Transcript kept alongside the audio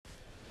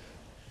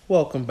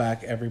Welcome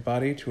back,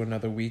 everybody, to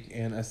another week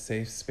in a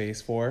safe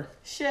space for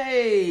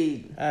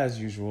Shade.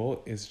 As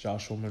usual, it's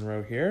Joshua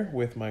Monroe here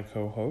with my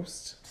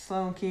co-host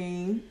Sloan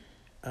King.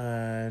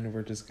 And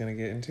we're just gonna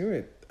get into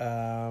it.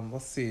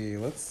 Let's see.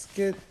 Let's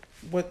get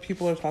what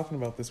people are talking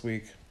about this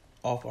week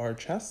off our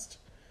chest.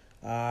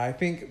 I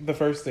think the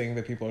first thing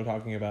that people are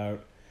talking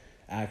about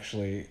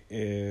actually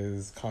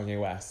is Kanye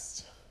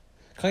West.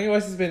 Kanye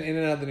West has been in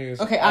and out of the news.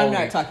 Okay, I'm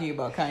not talking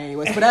about Kanye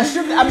West, but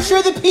I'm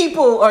sure the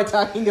people are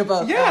talking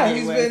about Kanye West.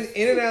 He's been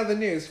in and out of the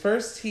news.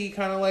 First, he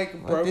kind of like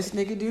broke... What this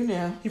nigga do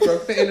now? He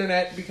broke the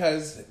internet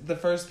because the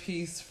first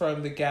piece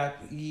from the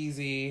Gap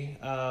Yeezy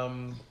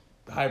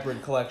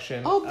hybrid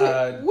collection...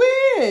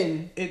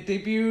 when? It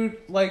debuted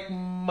like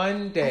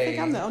Monday. I think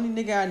I'm the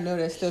only nigga I know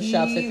that still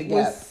shops at the Gap. He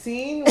was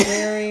seen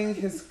wearing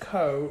his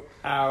coat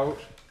out.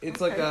 It's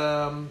like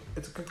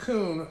it's a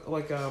cocoon,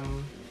 like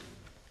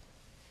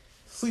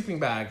sleeping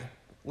bag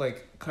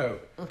like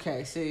coat.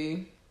 Okay,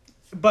 see.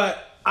 But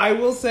I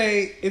will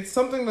say it's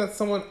something that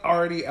someone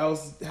already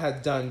else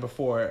had done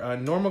before.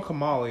 Norma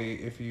Kamali,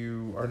 if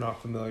you are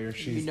not familiar,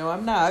 she's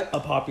I'm not a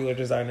popular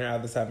designer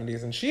out of the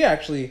 70s, and she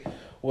actually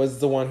was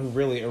the one who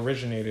really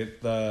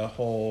originated the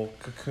whole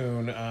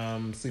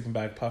cocoon sleeping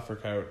bag puffer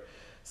coat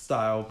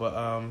style. But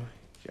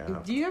yeah.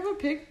 Do you have a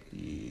pic?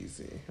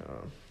 Easy.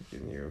 I'm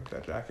getting you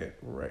that jacket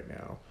right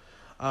now.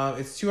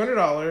 It's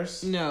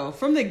 $200. No,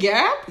 from the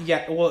Gap?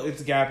 Yeah, well,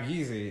 it's Gap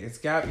Yeezy. It's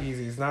Gap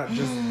Yeezy. It's not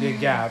just the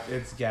Gap.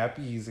 It's Gap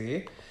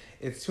Yeezy.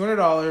 It's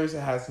 $200. It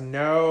has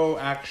no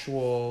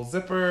actual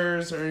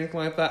zippers or anything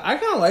like that.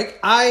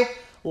 I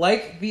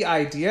like the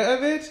idea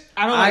of it.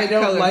 I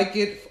don't like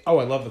it. Oh,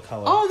 I love the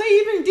color. Oh, they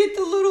even did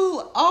the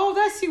little... Oh,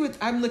 that's what...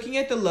 I'm looking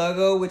at the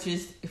logo, which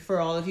is, for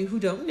all of you who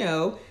don't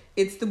know,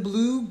 it's the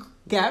blue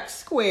Gap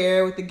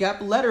square with the Gap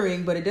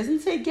lettering, but it doesn't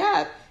say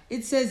Gap.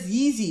 It says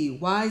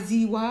Yeezy,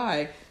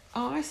 YZY.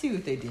 Oh, I see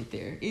what they did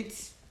there.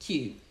 It's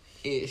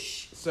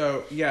cute-ish.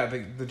 So, yeah,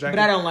 the jacket... But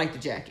I don't like the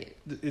jacket.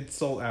 It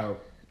sold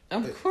out.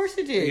 Of course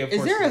it did. Yeah,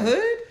 is there a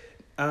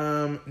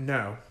hood?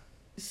 No.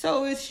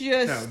 So it's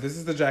just... No, this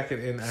is the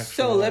jacket in actual...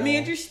 So let me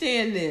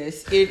understand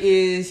this. It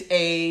is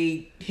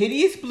a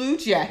hideous blue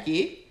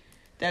jacket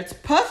that's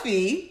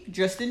puffy,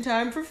 just in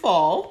time for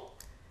fall,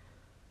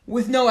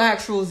 with no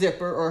actual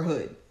zipper or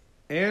hood.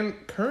 And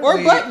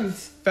currently... Or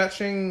buttons.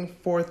 Fetching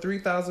for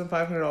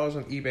 $3,500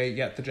 on eBay,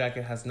 yet the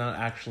jacket has not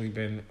actually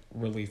been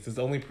released. It's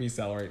only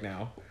pre-sale right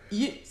now.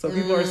 So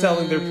people are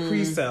selling their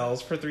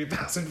pre-sales for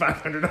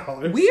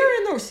 $3,500.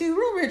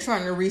 We're over here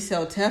trying to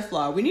resell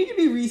Teflon. We need to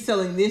be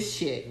reselling this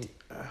shit.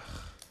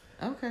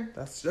 Okay.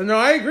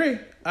 I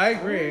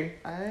agree.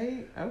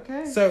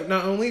 Okay. So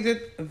not only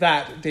did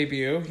that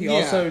debut, he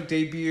also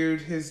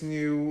debuted his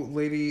new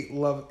lady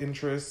love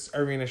interest,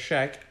 Irina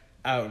Shayk,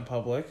 out in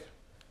public.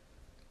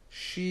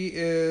 She's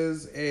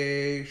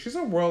a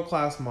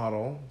world-class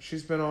model.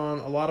 She's been on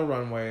a lot of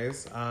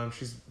runways.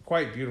 She's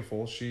quite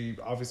beautiful. She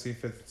obviously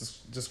fits this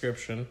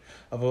description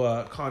of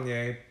a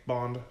Kanye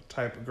Bond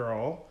type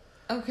girl.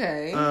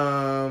 Okay.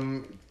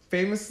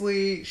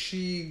 Famously,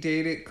 she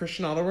dated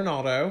Cristiano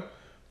Ronaldo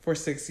for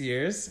 6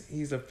 years.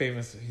 He's a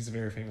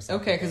very famous.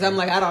 Okay, because I'm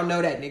like, I don't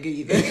know that nigga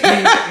either.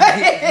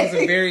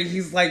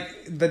 He's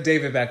like the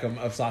David Beckham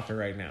of soccer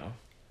right now.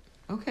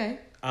 Okay.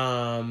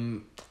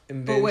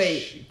 And but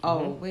wait,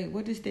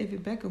 what does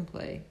David Beckham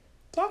play?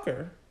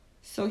 Soccer.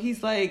 So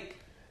he's like...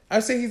 I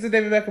would say he's the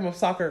David Beckham of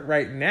soccer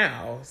right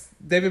now.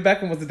 David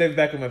Beckham was the David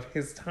Beckham of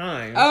his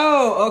time.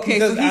 Oh, okay.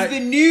 So he's the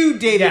new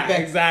David Beckham.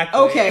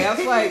 Exactly. Okay, I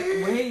was like,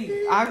 wait,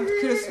 I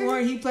could have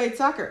sworn he played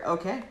soccer.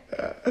 Okay.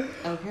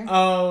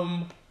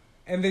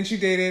 And then she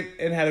dated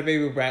and had a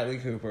baby with Bradley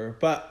Cooper.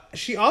 But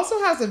she also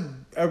has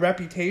a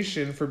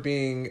reputation for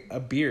being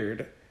a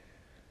beard.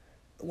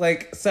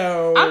 Like,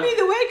 so... I mean,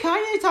 the way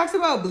Kanye talks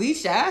about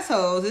bleached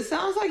assholes, it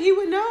sounds like he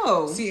would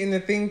know. See, and the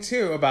thing,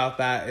 too, about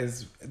that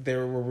is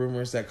there were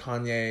rumors that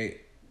Kanye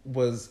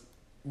was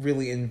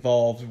really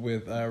involved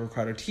with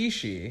Riccardo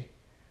Tisci.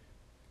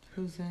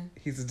 Who's that?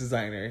 He's a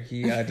designer.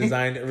 He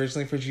designed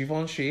originally for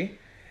Givenchy,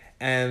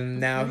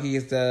 and now he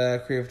is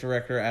the creative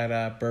director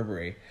at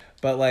Burberry.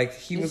 But, like,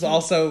 he was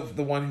also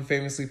the one who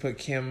famously put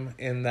Kim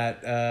in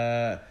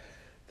that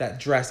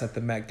dress at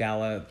the Met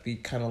Gala, the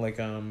kind of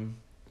like...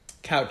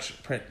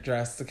 couch print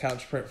dress, the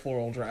couch print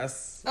floral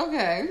dress.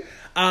 Okay.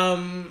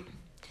 Now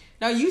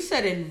you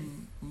said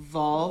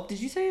involved. Did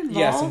you say involved?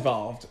 Yes,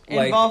 involved.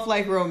 Involved,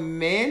 like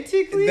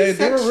romantically.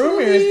 There were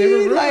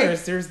rumors.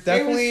 Like, there's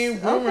definitely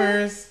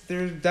rumors. Okay.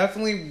 There's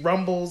definitely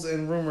rumbles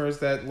and rumors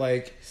that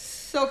like.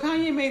 So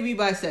Kanye may be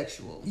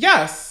bisexual.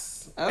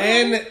 Yes,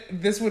 okay. And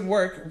this would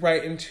work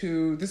right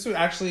into. This would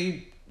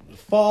actually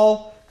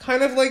fall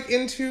kind of like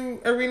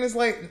into Irina's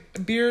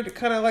like beard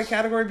kind of like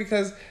category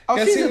because.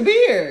 She's a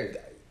beard.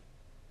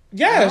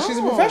 Yeah, she's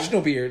a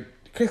professional beard.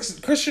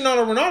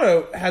 Cristiano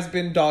Ronaldo has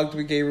been dogged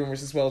with gay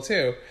rumors as well,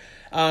 too.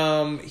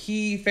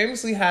 He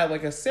famously had,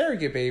 like, a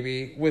surrogate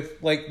baby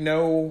with, like,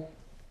 no...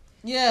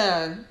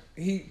 Yeah.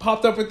 He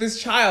popped up with this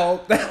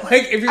child that,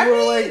 like, if you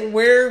were like,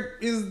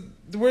 where's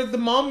the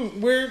mom?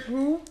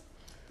 Who?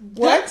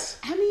 What?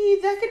 I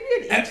mean, that could be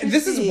an interesting...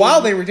 This is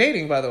while they were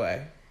dating, by the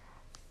way.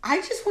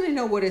 I just want to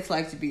know what it's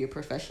like to be a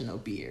professional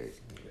beard.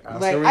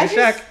 Ask Irina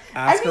Shayk.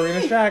 I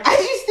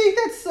just think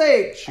that's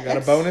like... She got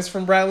a bonus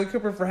from Bradley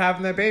Cooper for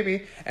having that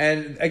baby.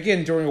 And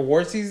again, during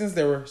award seasons,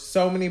 there were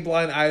so many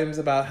blind items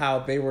about how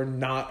they were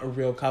not a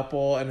real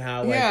couple and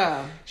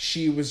how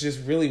she was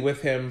just really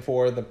with him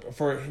for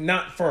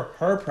not for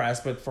her press,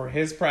 but for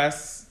his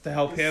press to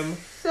help him.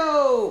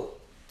 So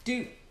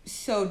do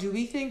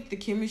we think the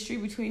chemistry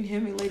between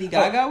him and Lady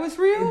Gaga was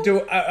real?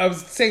 I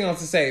was saying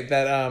also to say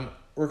that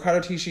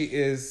Riccardo Tisci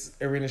is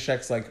Irina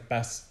Shayk's like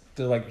best.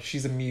 They're like,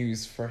 she's a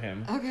muse for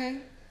him. Okay.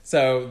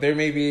 So there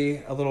may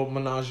be a little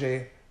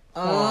menage.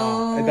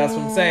 Oh, that's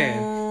what I'm saying.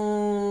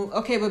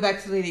 Okay, but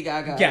back to Lady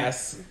Gaga.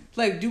 Yes.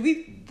 Like, do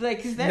we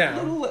like? Is that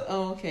little?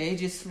 Oh, okay.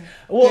 Just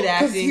good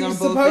acting on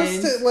both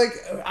ends. To, like,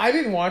 I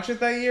didn't watch it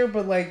that year,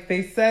 but like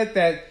they said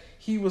that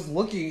he was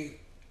looking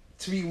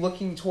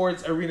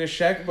towards Irina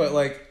Shayk, but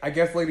like I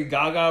guess Lady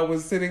Gaga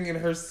was sitting in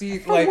her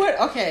seat. From what?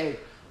 Okay.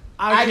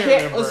 I can't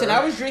remember. Listen,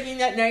 I was drinking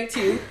that night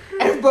too,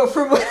 but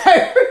from what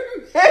I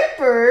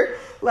remember,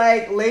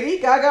 like Lady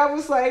Gaga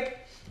was like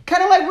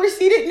kind of like we're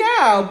seated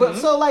now, but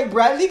so like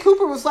Bradley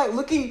Cooper was like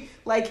looking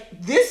like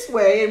this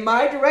way in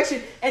my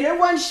direction, and there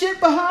wasn't shit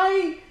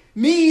behind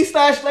me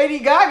 / Lady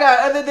Gaga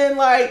other than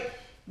like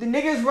the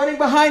niggas running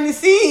behind the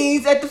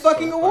scenes at the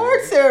fucking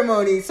award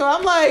ceremony. So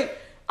I'm like,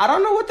 I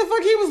don't know what the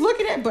fuck he was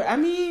looking at, but I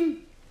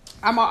mean.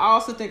 I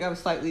also think I'm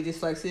slightly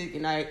dyslexic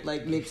and I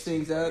like mix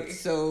things up.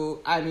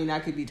 So, I mean, I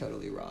could be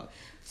totally wrong.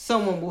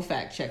 Someone will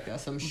fact check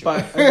us, I'm sure.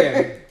 But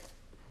again,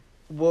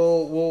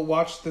 we'll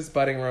watch this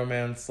budding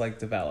romance like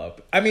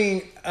develop. I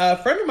mean, a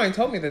friend of mine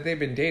told me that they've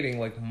been dating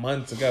like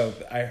months ago.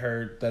 I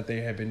heard that they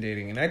had been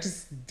dating and I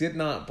just did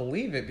not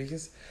believe it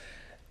because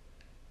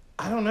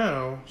I don't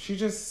know. She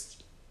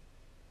just...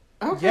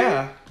 Okay.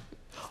 Yeah.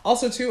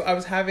 Also, too, I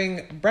was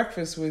having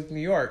breakfast with New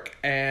York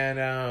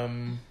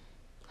and...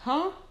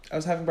 I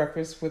was having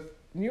breakfast with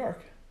New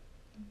York.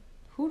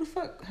 Who the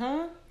fuck?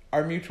 Huh?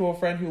 Our mutual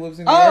friend who lives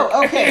in New York.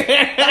 Oh, okay.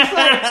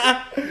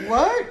 That's like,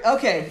 what?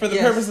 Okay. For the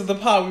purpose of the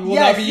pod, we will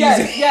not be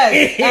using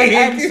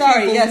I'm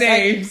sorry. Yes,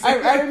 names.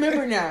 I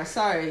remember now.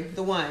 Sorry,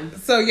 the one.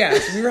 So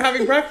yes, we were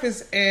having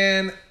breakfast,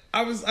 and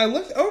I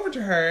looked over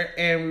to her,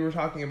 and we were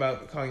talking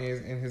about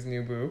Kanye and his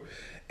new boo,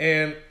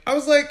 and I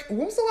was like,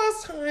 "When was the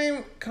last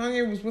time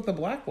Kanye was with a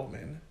black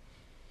woman?"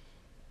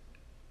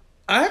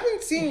 I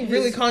haven't seen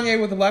really Kanye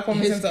with a black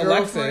woman since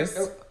Alexis.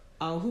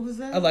 Who was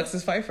that?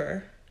 Alexis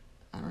Pfeiffer.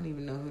 I don't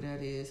even know who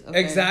that is. Okay.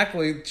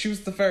 Exactly. She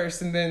was the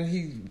first, and then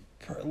he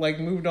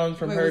like moved on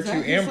from her to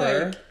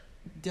Amber. Like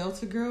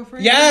Delta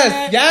girlfriend? Yes.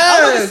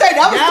 I was going to say,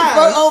 that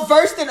was the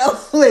first and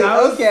only.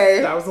 Okay.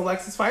 That was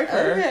Alexis Pfeiffer.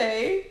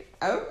 Okay.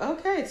 Oh,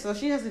 okay. So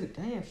she has a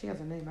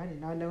name. I did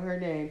not know her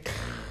name.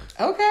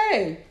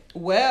 Okay.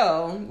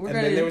 Well,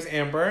 then there was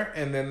Amber,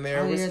 and then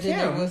there was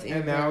Kim,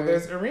 and now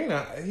there's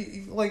Irina.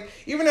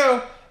 Even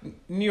though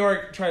New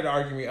York tried to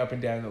argue me up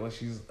and down that like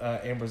she's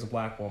Amber's a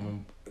black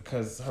woman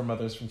because her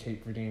mother's from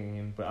Cape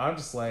Verdean, but I'm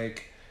just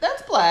like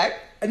that's black.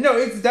 No,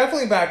 it's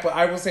definitely black, but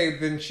I will say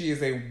then she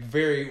is a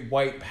very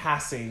white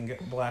passing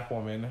black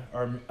woman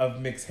or of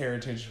mixed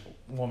heritage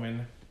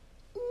woman.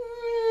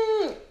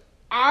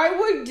 I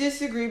would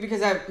disagree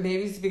because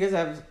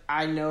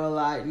I know a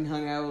lot and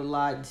hung out with a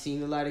lot and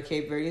seen a lot of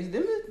Cape Verdeans.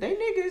 They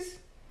niggas.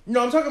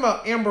 No, I'm talking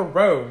about Amber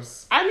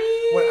Rose. I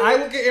mean, when I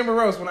look at Amber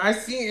Rose, when I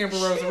see Amber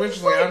Rose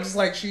originally, I'm just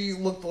like she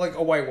looked like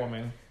a white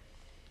woman.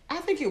 I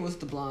think it was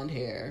the blonde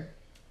hair.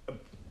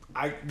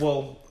 That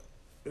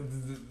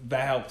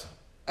helped.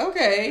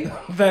 Okay.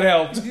 That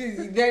helped.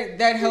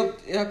 That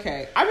helped.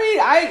 Okay. I mean,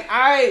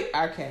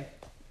 okay.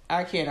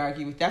 I can't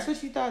argue with. That's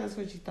what you thought. That's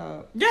what you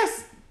thought.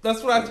 Yes.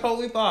 That's what I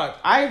totally thought.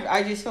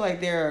 I just feel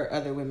like there are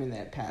other women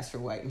that pass for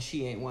white, and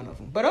she ain't one of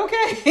them. But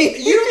okay.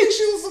 You don't think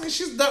she looks like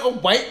she's a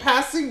white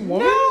passing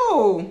woman?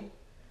 No.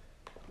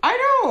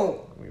 I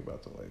don't. We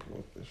about to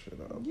look this shit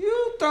up.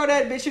 You throw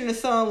that bitch in the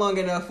sun long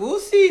enough, we'll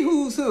see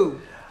who's who.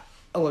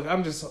 Oh, look,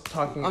 I'm just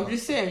talking. I'm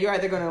just saying, you're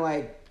either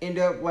gonna end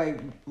up like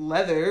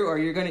leather, or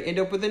you're gonna end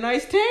up with a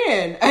nice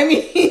tan. I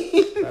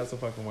mean, that's a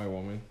fucking white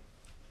woman.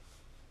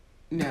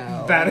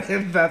 No. That's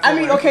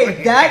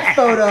okay, that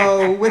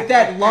photo with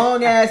that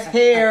long ass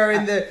hair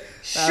and the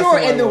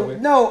short and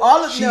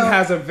she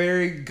has a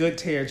very good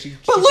tan. She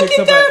look picks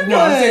at up that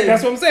one.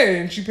 That's what I'm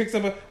saying. She picks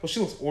up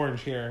she looks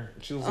orange here.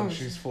 She looks like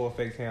she's full of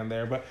fake tan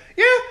there. But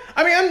yeah,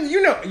 I mean,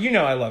 you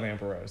know, I love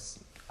Amber Rose.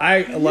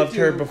 I loved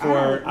her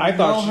before. I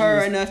thought she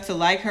was enough to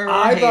like her.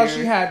 I thought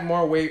she had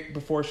more weight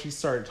before she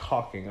started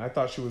talking. I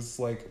thought she was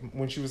like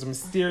when she was a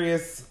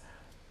mysterious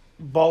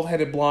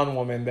bald-headed blonde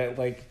woman that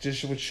like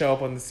just would show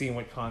up on the scene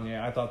with Kanye.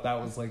 I thought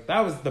that was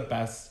the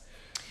best.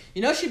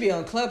 You know she'd be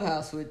on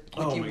Clubhouse with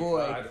your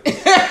boy.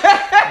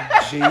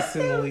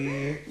 Jason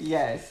Lee.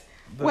 Yes.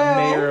 The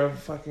mayor of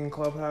fucking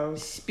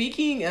Clubhouse.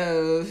 Speaking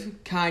of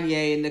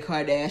Kanye and the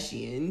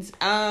Kardashians,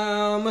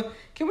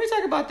 can we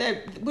talk about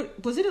that?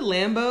 Was it a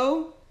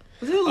Lambo?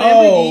 Was it a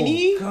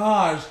Lamborghini? Oh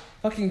gosh.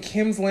 fucking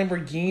Kim's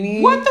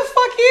Lamborghini. What the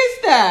fuck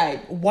is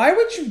that? Why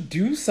would you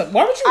do something?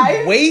 Why would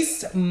you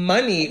waste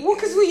money? Well,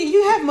 because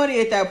you have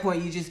money at that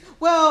point. You just,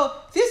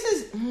 this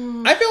is...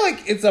 I feel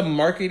like it's a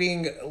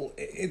marketing...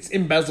 It's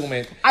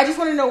embezzlement. I just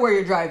want to know where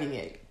you're driving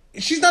it.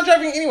 She's not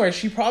driving anywhere.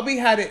 She probably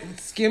had it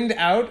skimmed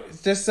out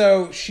just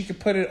so she could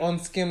put it on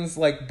Skims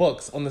like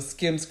books on the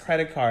Skims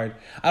credit card.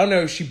 I don't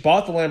know. She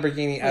bought the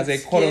Lamborghini as a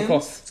quote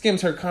unquote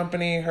Skims, her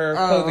company, her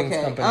clothing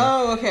company.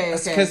 Oh, okay.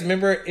 Because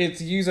remember, it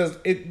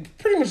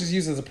pretty much is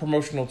used as a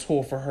promotional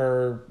tool for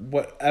her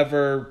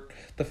whatever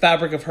the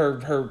fabric of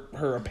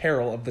her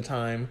apparel of the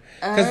time,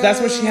 because that's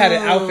what she had it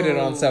outfitted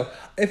on. So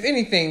if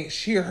anything,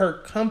 her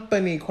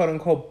company quote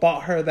unquote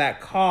bought her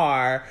that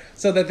car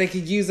so that they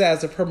could use it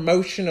as a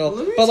promotional.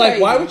 But like,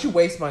 why would you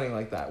waste money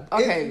like that?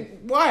 Okay,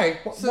 why?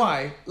 So,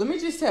 why? Let me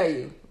just tell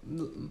you,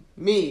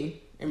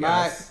 me and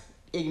my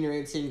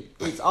ignorance and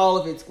it's all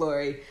of its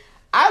glory.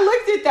 I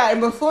looked at that, and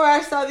before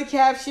I saw the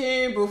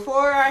caption,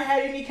 before I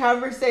had any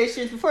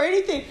conversations, before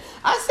anything,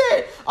 I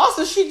said,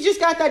 also, she just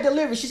got that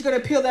delivered. She's going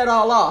to peel that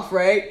all off,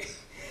 right?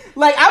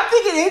 Like, I'm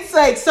thinking it's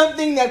like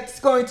something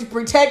that's going to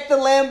protect the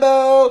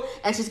Lambo,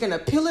 and she's going to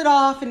peel it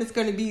off, and it's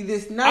going to be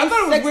this nice,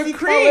 sexy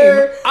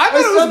color. I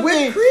thought it was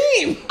whipped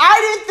cream. I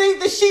didn't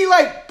think that she,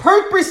 like,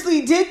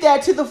 purposely did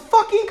that to the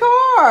fucking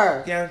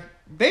car. Yeah,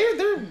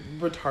 they're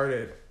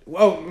retarded.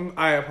 Oh,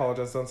 I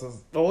apologize.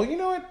 Well, you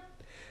know what?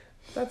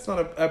 That's not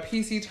a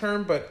PC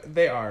term, but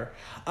they are.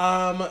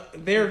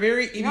 They're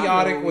very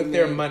idiotic with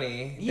their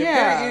money. They're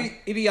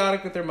very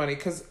idiotic with their money.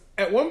 Because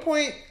at one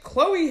point,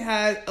 Chloe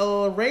had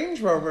a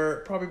Range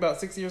Rover, probably about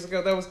 6 years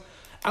ago, that was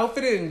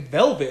outfitted in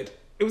velvet.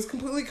 It was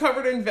completely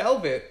covered in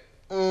velvet.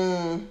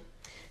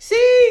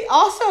 See,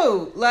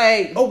 also,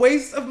 like... a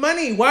waste of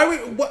money. Why?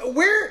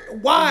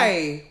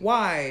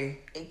 Why?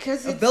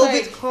 Because it's a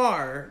velvet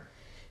car.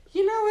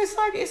 You know, it's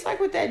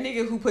like with that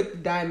nigga who put the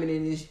diamond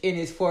in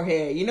his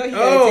forehead. You know, he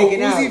got to take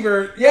it out.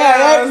 Vert.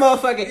 Yeah, that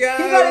motherfucker. Yes.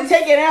 He got to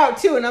take it out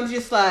too. And I'm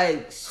just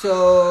like,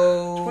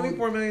 so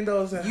 $24 million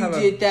to you have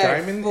did a that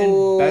diamond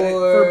embedded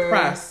for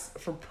press.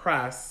 For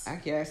press, I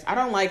guess. I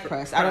don't like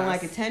press. I don't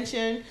like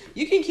attention.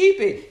 You can keep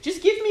it.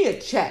 Just give me a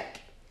check.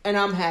 And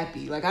I'm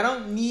happy. Like, I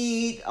don't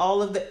need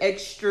all of the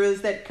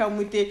extras that come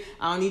with it.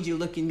 I don't need you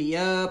looking me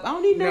up. I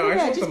don't need none of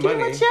that. Just give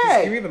me a check.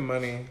 Just give me the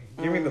money.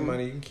 Give me the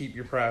money. You can keep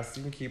your press.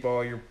 You can keep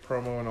all your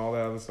promo and all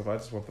that other stuff. I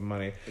just want the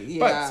money. Yeah.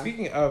 But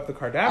speaking of the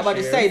Kardashians... I'm about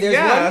to say, there's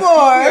one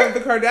more. Speaking of the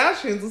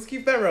Kardashians, let's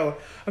keep that rolling.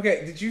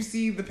 Okay, did you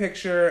see the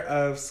picture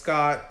of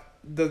Scott?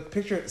 The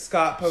picture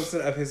Scott posted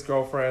of his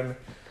girlfriend...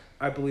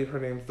 I believe her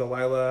name's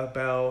Delilah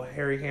Bell,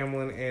 Harry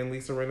Hamlin, and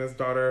Lisa Rinna's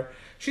daughter.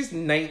 She's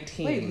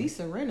 19. Wait,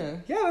 Lisa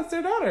Rinna? Yeah, that's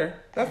their daughter.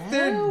 That's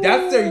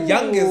their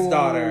youngest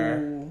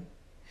daughter.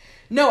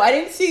 No, I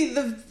didn't see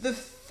the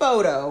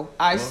photo.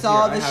 I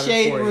saw the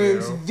Shade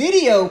Room's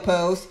video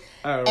post,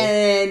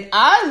 and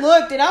I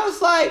looked and I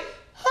was like,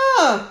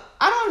 I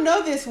don't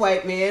know this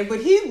white man, but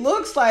he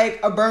looks like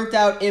a burnt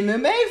out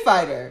MMA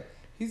fighter.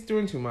 He's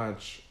doing too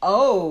much.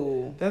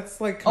 Oh. That's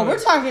like... we're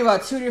talking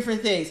about two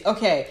different things.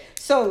 Okay,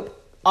 so...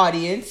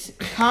 audience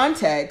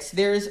context,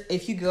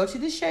 if you go to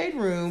the Shade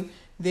Room,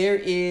 there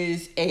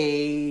is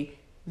a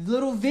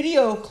little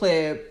video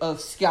clip of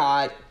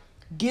Scott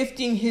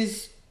gifting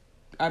his,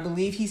 I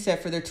believe he said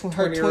for her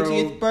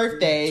 20th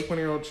birthday,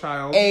 20-year-old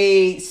child,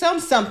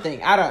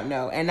 something, I don't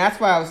know. And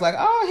that's why I was like,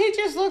 he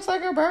just looks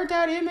like a burnt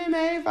out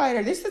MMA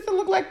fighter. This doesn't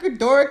look like a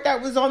dork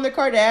that was on the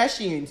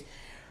Kardashians.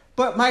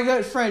 But my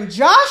good friend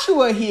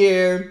Joshua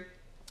here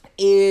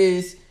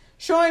is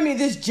showing me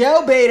this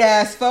jailbait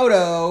ass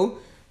photo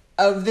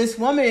of this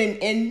woman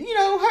in,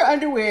 her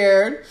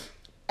underwear,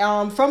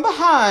 from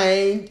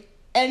behind,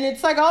 and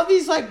it's like all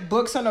these like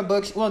books on a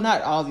book. Well,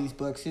 not all these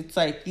books. It's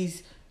like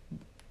these.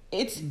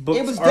 It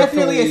was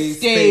definitely a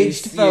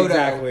staged photo.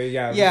 Exactly.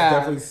 Yeah.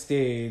 Definitely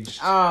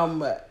staged.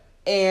 And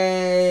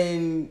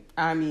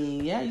I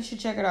mean, you should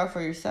check it out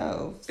for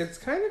yourself. It's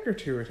kind of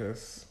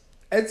gratuitous.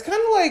 It's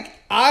kind of like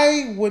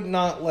I would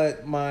not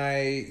let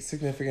my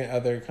significant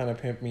other kind of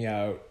pimp me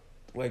out,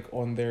 like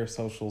on their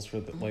socials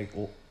for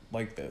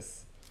like this.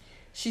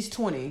 She's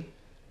 20.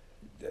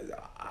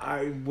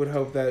 I would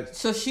hope that.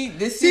 So she's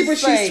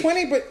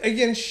 20, but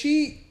again,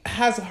 she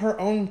has her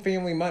own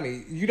family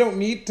money. You don't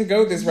need to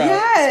go this route,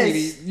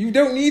 sweetie. You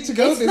don't need to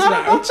go this route. It's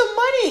not about the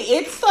money.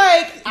 It's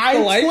like,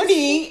 I'm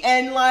 20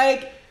 and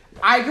like,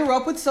 I grew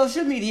up with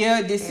social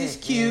media. This is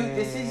cute.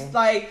 This is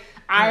like,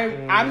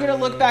 I'm going to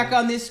look back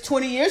on this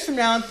 20 years from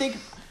now and think,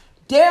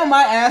 damn,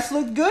 my ass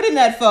looked good in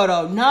that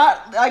photo.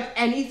 Not like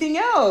anything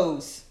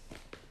else.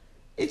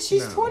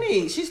 She's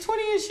 20. She's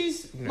 20 and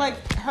she's like,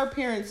 her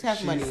parents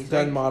have money. She's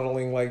done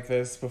modeling like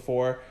this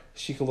before.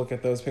 She could look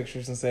at those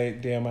pictures and say,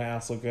 damn, my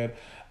ass look good.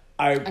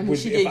 I mean,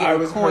 she did get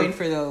a coin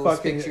for those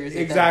pictures.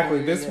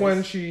 Exactly. This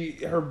one,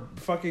 her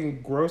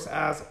fucking gross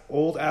ass,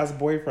 old ass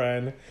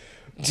boyfriend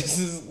just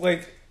is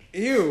like,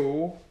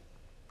 ew.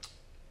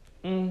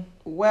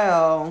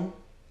 Well,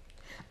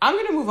 I'm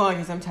going to move on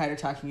because I'm tired of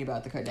talking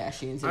about the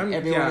Kardashians and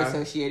everyone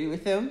associated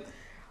with them.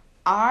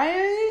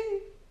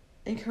 I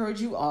encourage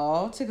you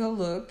all to go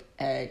look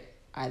at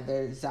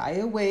either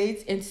Zaya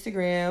Wade's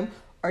Instagram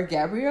or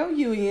Gabrielle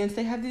Union's.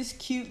 They have this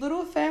cute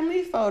little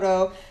family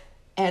photo,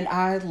 and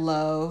I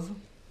love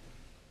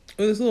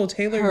this little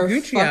tailored her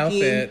Gucci fucking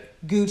outfit.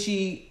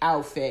 Gucci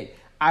outfit.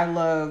 I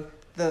love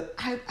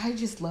I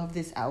just love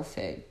this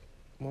outfit.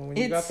 Well, when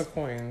you got the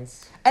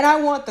coins. And I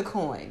want the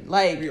coin.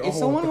 Like, if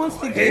someone wants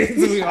to get...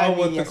 We all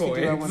want the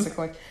coins. I want the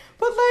coin.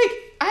 But, like,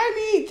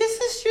 I mean, this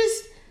is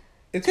just...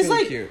 It's really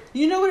like, cute.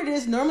 You know what it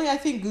is? Normally, I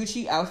think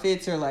Gucci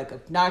outfits are, like,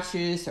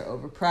 obnoxious or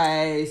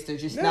overpriced. They're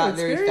just not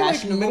very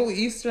fashionable. Like Middle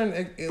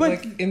Eastern,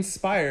 like,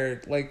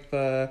 inspired. Like,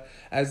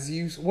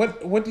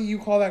 what do you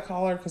call that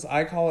collar? Because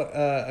I call it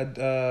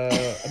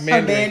a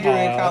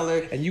Mandarin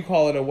collar. And you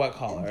call it a what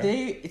collar?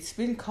 It's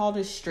been called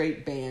a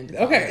straight band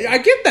collar. Okay, I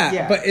get that.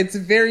 Yeah. But it's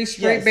very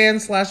straight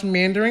band /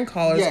 Mandarin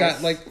collar. It's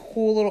got, like,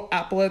 cool little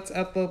epaulets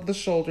at the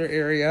shoulder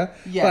area.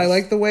 Yes. But I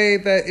like the way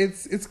that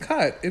it's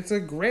cut. It's a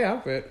great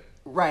outfit.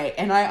 Right,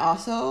 and I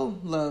also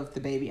love the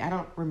baby. I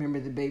don't remember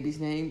the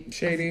baby's name.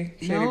 Shady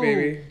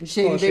baby.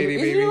 Shady baby.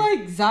 Isn't it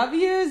like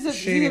Xavier?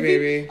 Shady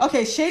baby.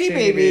 Okay, Shady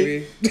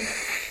baby.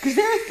 Because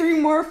there are 3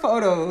 more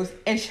photos,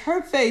 and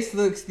her face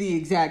looks the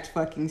exact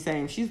fucking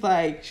same. She's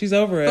like, she's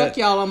over it. Fuck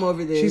y'all, I'm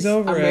over this. She's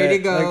over it. I'm ready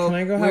to go. Like, can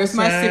I go Where's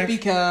my sippy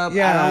cup?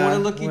 Yeah, I don't want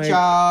to look at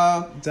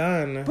y'all.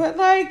 Done. But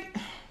like,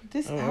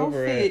 this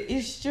outfit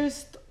is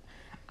just.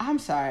 I'm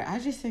sorry. I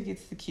just think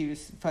it's the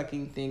cutest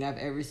fucking thing I've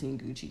ever seen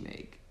Gucci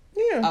make.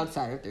 Yeah.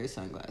 Outside of their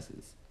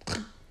sunglasses.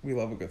 We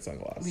love a good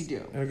sunglass. We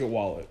do. And a good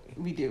wallet.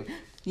 We do.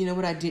 You know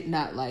what I did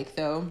not like,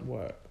 though?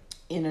 What?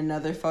 In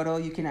another photo,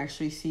 you can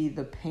actually see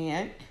the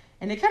pant.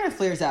 And it kind of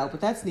flares out,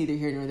 but that's neither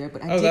here nor there.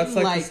 But that's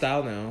like the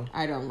style now.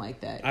 I don't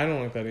like that. I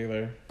don't like that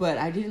either. But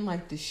I didn't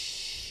like the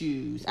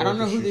shoes. I don't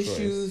know who the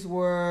shoes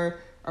were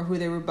or who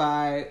they were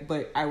by,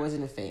 but I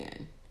wasn't a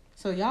fan.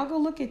 So y'all go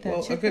look at that.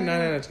 Well, a good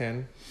 9 out of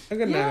 10. A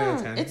good 9 out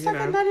of 10. It's like a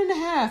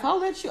 9.5. I'll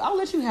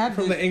let you have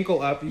from this. the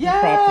ankle up. You can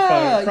crop the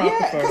photo.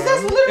 Because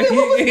that's literally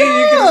what was done. You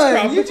can just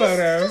crop the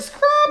photo. Just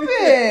crop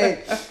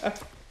it.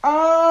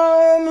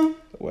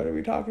 What are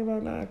we talking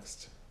about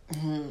next?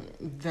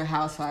 The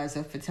Housewives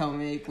of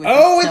Potomac. With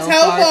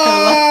Telfar.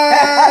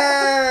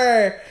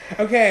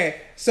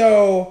 Okay,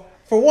 so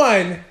for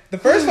one, the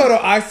first photo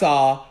I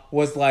saw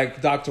was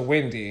like Dr.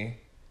 Wendy.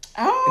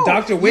 Oh,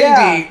 Dr.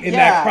 Wendy in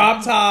that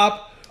crop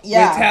top. With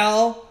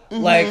Tel,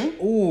 like,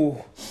 ooh.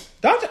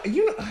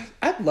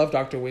 I love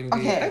Dr. Wendy.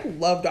 Okay. I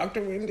love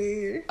Dr.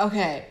 Wendy.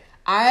 Okay.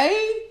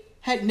 I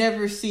had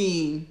never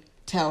seen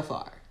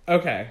Telfar.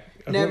 Okay.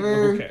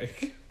 Never.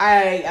 Okay.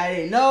 I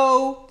didn't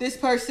know this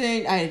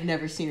person. I had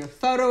never seen a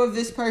photo of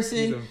this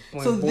person.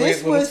 So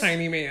this was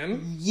tiny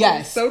man.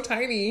 Yes. So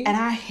tiny. And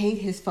I hate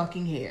his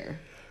fucking hair.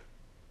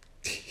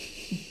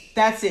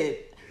 That's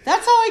it.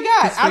 That's all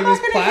I got. I'm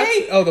not gonna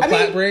hate. Oh, the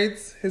plait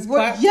braids. His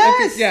plait.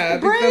 Yes. I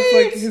think that's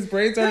like his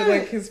braids are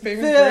like his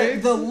famous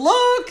braids. The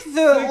look,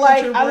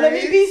 let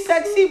me be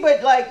sexy,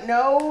 but like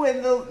no,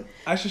 and the.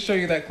 I should show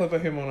you that clip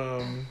of him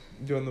on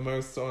doing the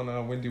most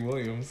on Wendy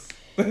Williams.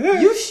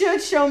 You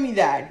should show me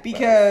that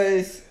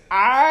because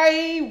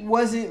I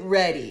wasn't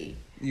ready.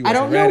 I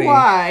don't know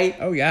why.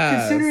 Oh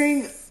yeah.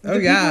 Considering the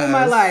people in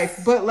my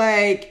life, but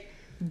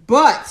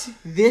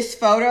this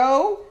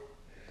photo.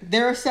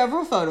 There are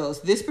several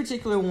photos. This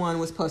particular one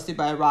was posted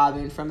by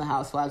Robin from the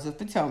Housewives of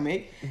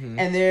Potomac. Mm-hmm.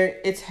 And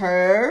it's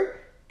her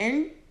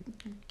and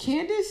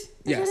Candace. Is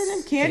that her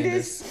name?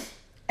 Candace.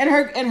 And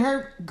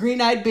her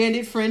green-eyed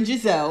bandit friend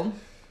Giselle.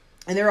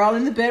 And they're all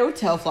in the bed with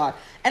Telfar.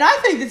 And I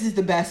think this is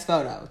the best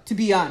photo, to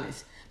be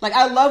honest. Like,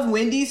 I love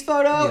Wendy's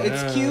photo. Yeah.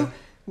 It's cute.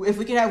 If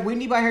we could have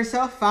Wendy by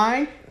herself,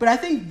 fine. But I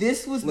think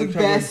this was the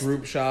best.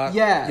 Group shot.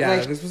 Yeah. Yeah,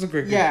 this was a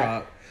great group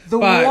shot. The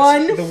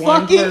one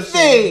fucking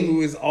thing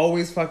who is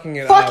always fucking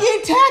it fucking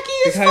up. Tacky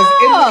as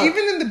fuck.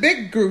 Even in the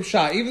big group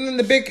shot, even in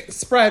the big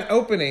spread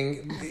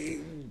opening,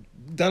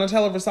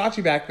 Donatella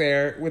Versace back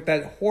there with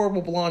that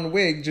horrible blonde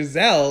wig,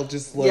 Giselle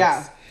just looks.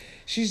 Yeah.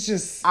 She's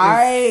just.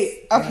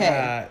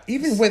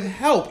 Even with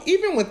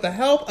the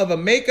help of a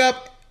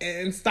makeup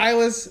and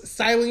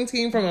styling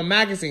team from a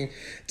magazine,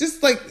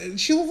 just like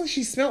she looked like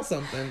she smelled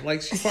something,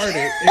 like she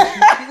farted.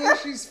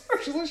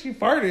 She looked like she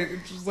farted.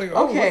 It's just like it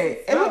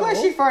looked like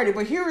she farted.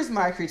 But here is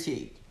my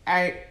critique.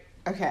 I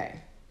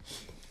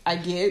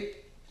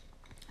get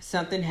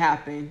something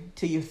happened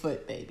to your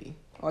foot, baby,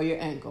 or your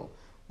ankle,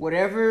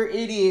 whatever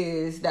it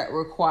is that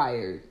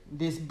required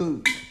this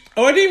boot.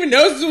 Oh, I didn't even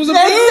notice it was a boot.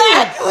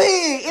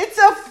 Exactly, it's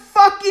a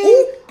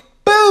fucking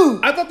boot.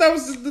 I thought that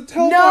was the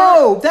Telfar.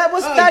 No,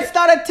 that's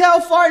not a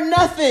Telfar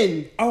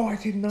nothing. Oh, I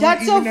did not.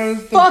 That's even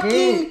notice the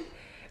boot.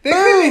 They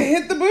couldn't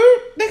hit the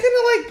boot. They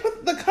couldn't like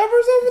put the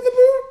covers over the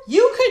boot.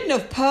 You couldn't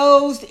have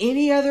posed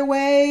any other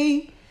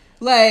way.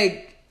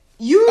 Like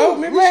you. Oh,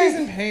 maybe she's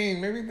in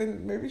pain.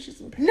 Maybe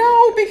she's in pain.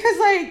 No, because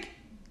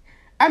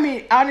I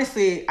mean,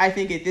 honestly, I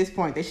think at this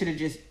point they should have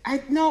just.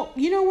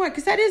 You know what?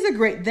 Because that's the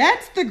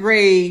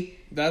gray.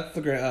 That's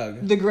the gray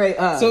Ugg. The gray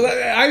Ugg. So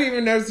I didn't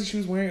even notice that she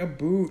was wearing a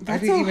boot. I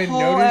didn't even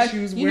notice she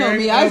was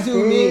wearing a boot. I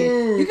zoom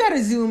in. You got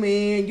gotta zoom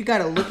in. You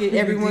gotta look at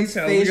everyone's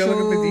facials. You gotta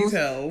look at the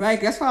details.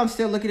 Right? That's why I'm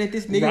still looking at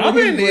this nigga Robin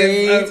with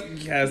his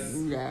braids. yes.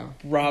 Yeah.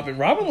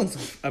 Robin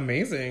looks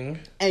amazing.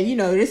 And you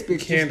know, this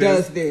bitch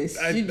Candace, just does this.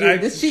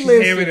 She she's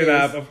lives hamming for it this.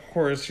 up. Of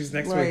course, she's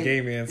next to a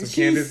gay man, so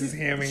Candace is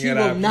hamming it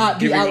up. She will not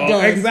be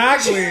outdone.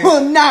 Exactly. She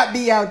will not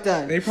be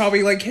outdone. They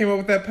probably like came up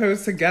with that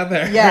pose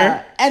together.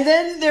 Yeah. And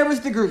then there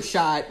was the group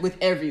shot with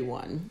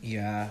everyone.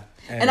 Yeah.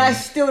 And I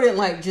still didn't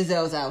like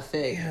Giselle's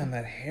outfit. Yeah, and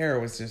that hair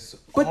was just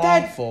but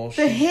awful.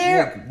 The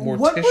hair, like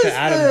what Morticia was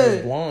Adams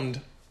was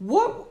blonde.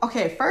 What?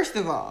 Okay, first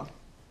of all,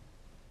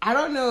 I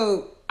don't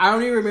know. I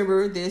don't even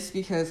remember this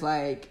because,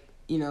 like,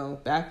 you know,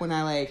 back when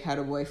I like had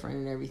a boyfriend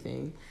and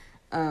everything.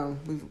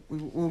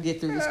 We'll get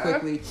through this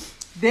quickly.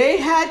 They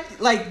had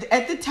like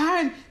at the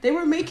time they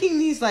were making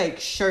these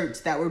like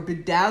shirts that were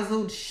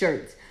bedazzled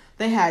shirts.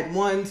 They had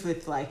ones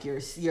with like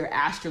your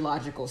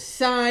astrological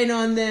sign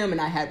on them,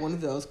 and I had one of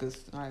those because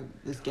I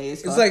was gay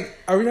as fuck. It's like,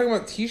 are we talking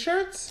about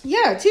T-shirts?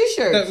 Yeah,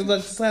 T-shirts.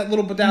 That's that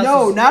little bedazzled.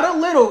 No, not a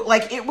little.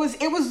 Like it was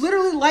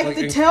literally like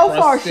the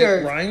Telfar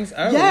shirt. Rhymes?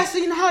 Oh. Yeah, so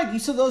you know how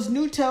so those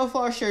new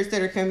Telfar shirts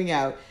that are coming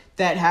out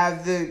that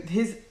have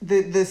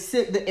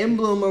the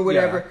emblem or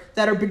whatever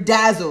that are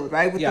bedazzled,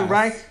 right? With the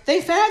rhyme.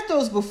 They've had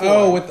those before.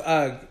 Oh, with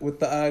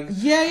the UGG.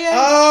 Yeah.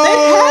 Oh,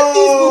 they've had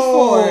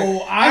these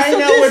before. I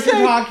know what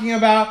you're talking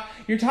about.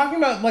 You're talking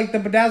about like the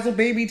bedazzled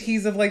baby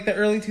tees of like the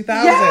early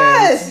 2000s.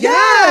 Yes.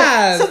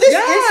 So this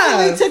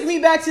instantly took me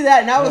back to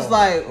that, and I was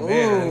like,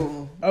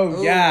 ooh.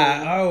 Oh,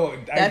 yeah. Oh,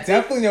 I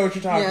definitely know what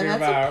you're talking about.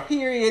 That's a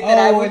period that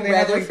I would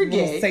rather like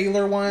forget. Little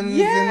sailor ones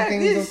and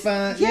things like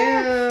that.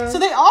 Yeah. So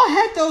they all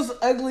had those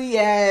ugly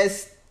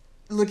ass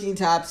looking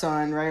tops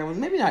on, right? Well,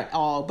 maybe not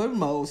all, but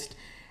most.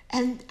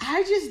 And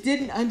I just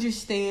didn't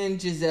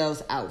understand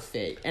Giselle's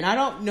outfit. And I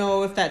don't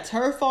know if that's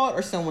her fault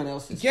or someone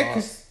else's fault. Yeah,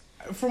 because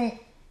from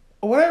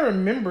what I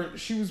remember,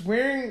 she was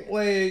wearing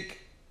like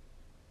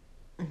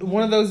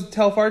one of those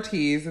Telfar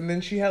tees, and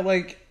then she had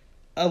like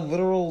a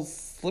literal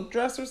slip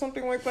dress or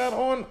something like that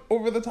on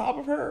over the top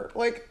of her.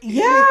 Like,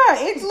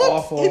 it looked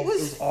awful. It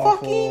was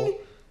fucking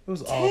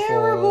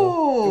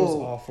terrible. It was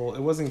awful.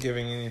 It wasn't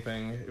giving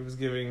anything. It was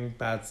giving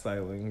bad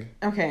styling.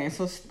 Okay,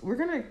 so we're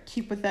gonna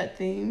keep with that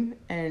theme,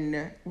 and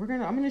I'm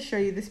gonna show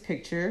you this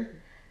picture.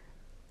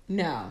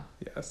 Now,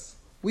 yes,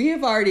 we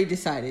have already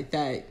decided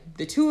that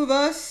the two of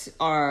us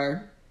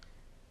are.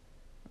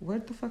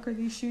 What the fuck are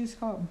these shoes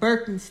called?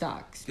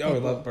 Birkenstocks. Oh, I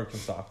love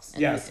Birkenstocks.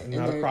 Yes, I'm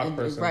not a Croc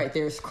person. Right,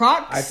 there's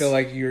Crocs. I feel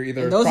like you're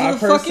either and those a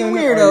Croc are the fucking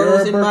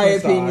weirdos, in my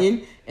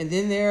opinion. And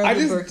then there are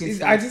the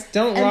Birkenstocks. I just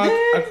don't rock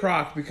a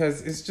Croc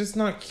because it's just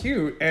not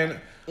cute, and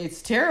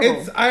it's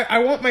terrible. I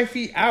want my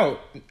feet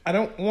out. I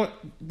don't want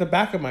the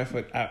back of my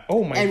foot out.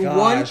 Oh my god! And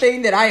one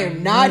thing that I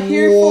am not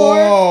here for.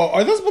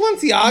 Are those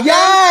Balenciaga?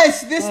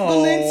 Yes, this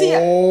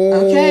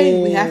Balenciaga.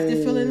 Okay, we have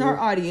to fill in our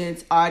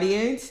audience.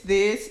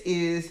 This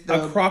is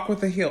a Croc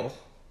with a heel.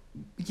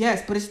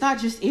 Yes, but it's not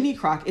just any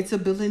Croc. It's a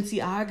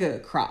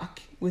Balenciaga Croc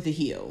with a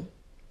heel.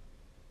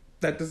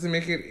 That doesn't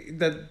make it. It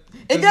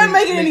doesn't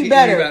make it any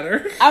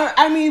better.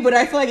 I mean, but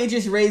I feel like it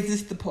just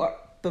raises the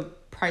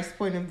price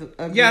point of the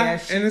ugly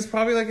ass shoe. And it's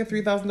probably like a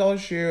 $3,000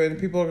 shoe, and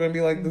people are gonna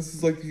be like, "This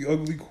is like the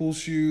ugly cool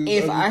shoe."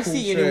 If I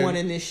see anyone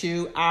in this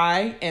shoe,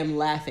 I am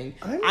laughing.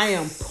 I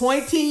am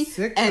pointing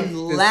and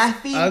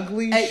laughing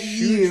ugly at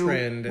you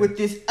trend with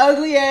this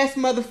ugly ass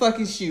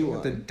motherfucking shoe with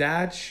on. the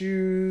dad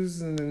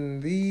shoes and then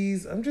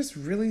these. I'm just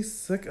really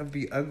sick of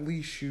the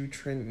ugly shoe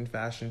trend in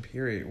fashion.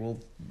 Period. Will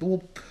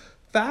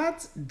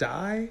fads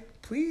die,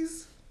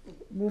 please?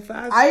 Will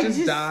fads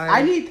just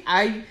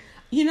die?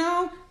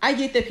 I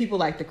get that people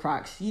like the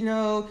Crocs. You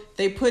know,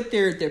 they put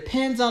their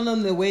pens on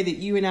them the way that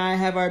you and I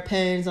have our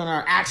pens on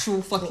our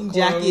actual fucking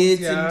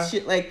jackets and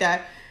shit like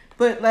that.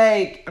 But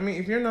like, I mean,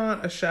 if you're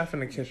not a chef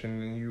in a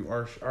kitchen and you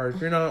are, or if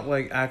you're not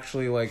like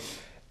actually like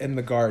in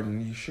the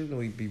garden, you should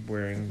really be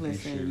wearing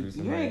these shoes.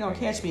 You ain't gonna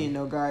catch me in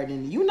no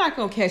garden. You're not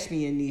gonna catch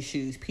me in these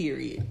shoes.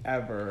 Period.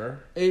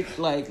 Ever. It's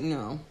like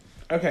no.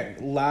 Okay,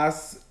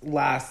 last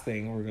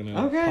thing we're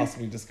gonna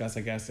possibly discuss,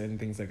 I guess, and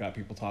things that got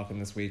people talking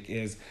this week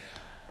is.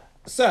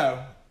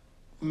 So,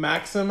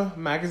 Maxim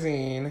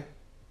magazine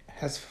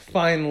has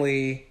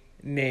finally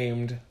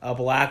named a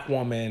black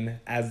woman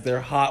as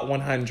their Hot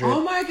 100.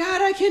 Oh my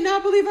god, I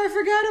cannot believe I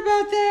forgot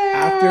about that.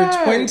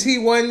 After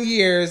 21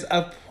 years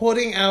of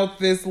putting out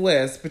this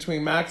list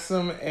between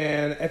Maxim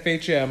and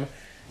FHM,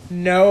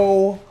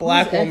 no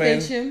black woman.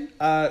 FHM?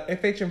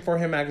 FHM for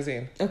Him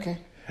magazine. Okay.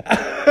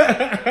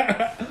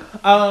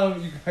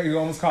 You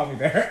almost caught me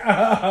there.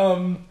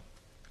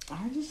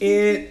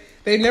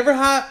 They never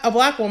had a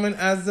black woman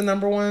as the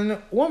number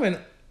one woman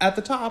at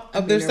the top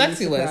of their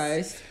sexy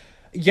list.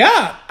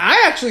 Yeah,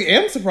 I actually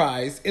am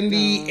surprised. In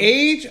the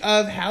age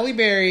of Halle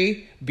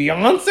Berry,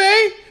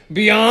 Beyonce.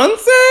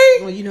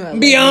 Well, you know,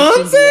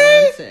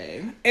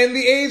 Beyonce. In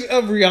the age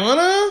of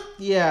Rihanna.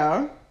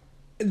 Yeah.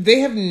 They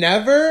have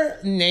never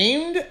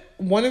named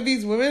one of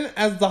these women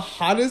as the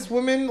hottest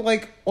woman,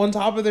 like, on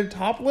top of their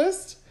top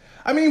list.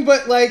 I mean,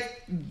 but,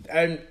 like,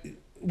 and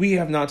we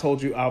have not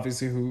told you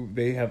obviously who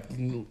they have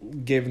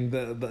given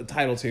the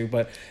title to,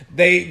 but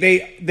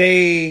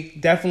they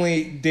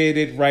definitely did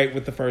it right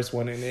with the first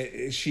one,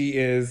 and she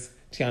is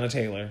Tiana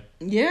Taylor.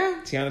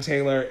 Yeah. Tiana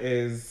Taylor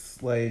is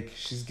like,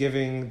 she's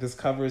giving, this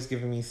cover is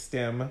giving me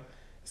STEM.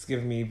 It's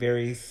giving me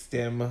very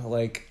STEM,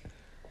 like,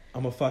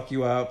 I'm gonna fuck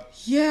you up.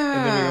 Yeah.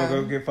 And then we're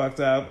gonna go get fucked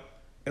up.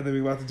 And then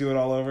we're about to do it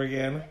all over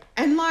again.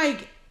 And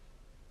like,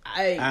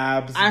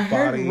 I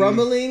heard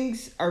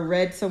rumblings or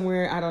read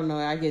somewhere, I don't know,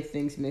 I get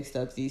things mixed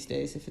up these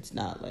days if it's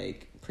not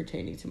like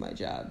pertaining to my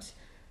jobs.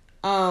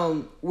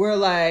 Where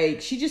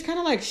like, she just kind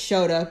of like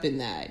showed up in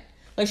that.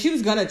 Like, she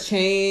was gonna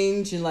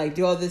change and like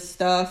do all this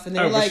stuff, and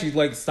they were like, she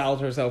like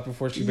styled herself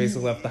before she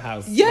basically left the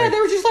house. Yeah, like,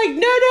 they were just like,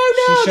 no,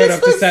 she showed this up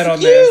to looks set on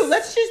cute. this.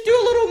 Let's just do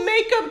a little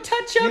makeup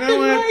touch up. You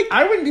know and what? like,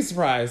 I wouldn't be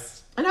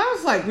surprised. And I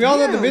was like, we all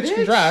know the bitch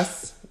can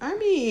dress. I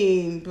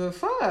mean, but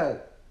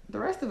fuck, the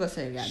rest of us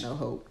ain't got no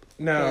hope.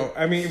 No,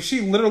 I mean, if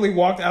she literally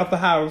walked out the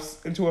house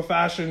into a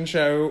fashion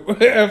show,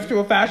 to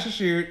a fashion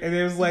shoot, and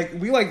it was like,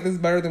 we like this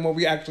better than what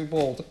we actually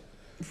pulled.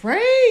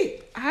 Right?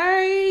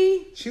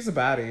 She's a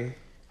baddie.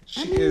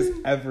 She is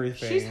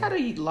everything. She's had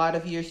a lot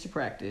of years to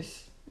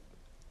practice.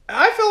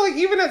 I feel like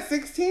even at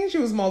 16, she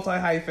was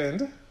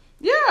multi-hyphened.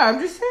 Yeah, I'm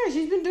just saying,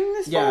 she's been doing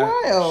this for a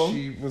while.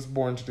 She was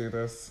born to do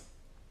this.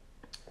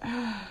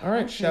 All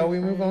right, shall we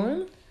move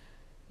on?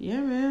 Yeah,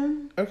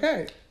 man.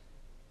 Okay.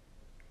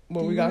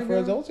 What we got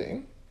for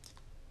adulting?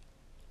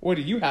 What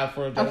do you have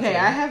for adulting? Okay,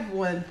 I have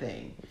one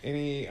thing.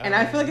 And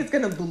I feel like it's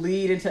going to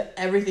bleed into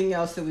everything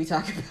else that we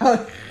talk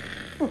about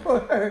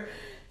for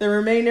the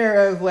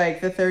remainder of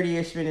like the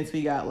 30-ish minutes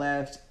we got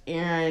left.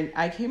 And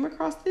I came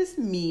across this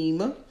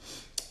meme,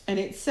 and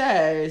it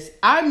says,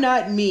 I'm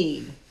not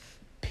mean,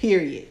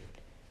 period.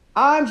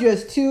 I'm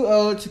just too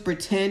old to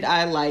pretend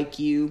I like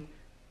you,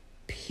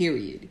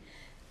 period.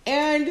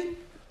 And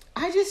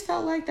I just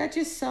felt like that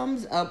just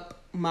sums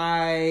up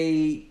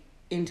my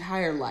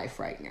entire life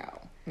right now.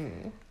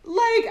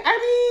 Like,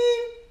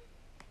 I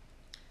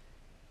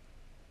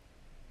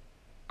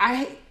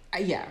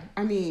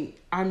mean,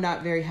 I'm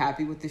not very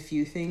happy with the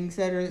few things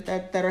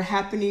that are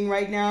happening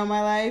right now in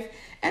my life,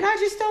 and I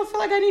just don't feel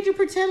like I need to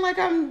pretend like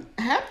I'm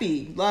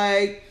happy.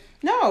 Like,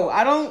 no,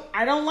 I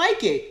don't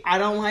like it. I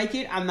don't like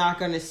it. I'm not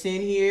gonna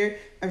stand here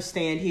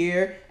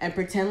and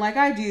pretend like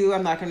I do.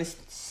 I'm not gonna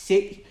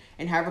sit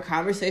and have a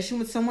conversation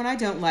with someone I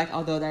don't like,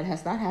 although that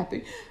has not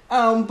happened.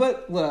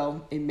 But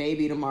well, it may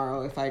be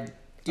tomorrow if I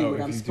do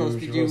what I'm supposed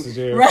to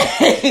do.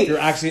 Right. You're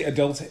actually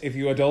adult if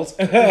you adult.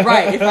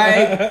 Right. If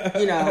I,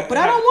 but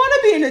I don't want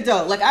to be an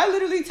adult. Like, I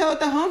literally told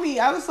the homie,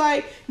 I was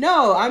like,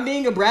 no, I'm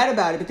being a brat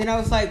about it. But then I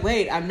was like,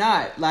 wait, I'm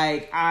not.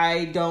 Like,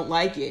 I don't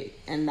like it,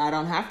 and I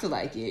don't have to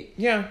like it.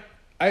 Yeah.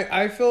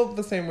 I feel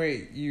the same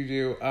way you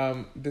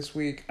do. This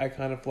week, I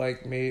kind of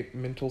like made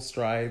mental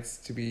strides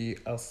to be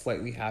a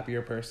slightly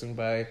happier person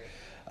by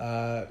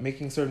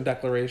making certain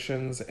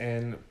declarations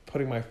and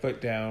putting my foot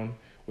down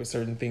with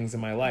certain things in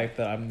my life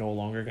that I'm no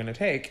longer going to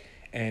take.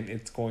 And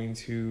it's going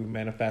to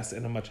manifest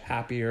in a much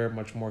happier,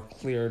 much more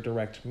clear,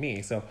 direct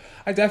me. So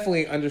I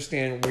definitely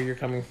understand where you're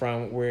coming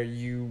from, where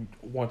you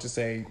want to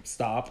say,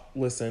 stop,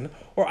 listen,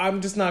 or I'm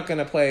just not going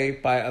to play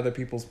by other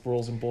people's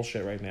rules and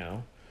bullshit right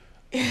now.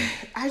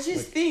 I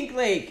just think,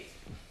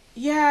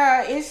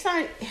 it's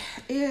not,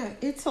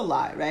 it's a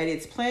lot, right?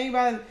 It's playing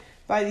by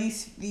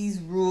these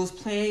rules,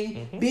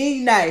 playing,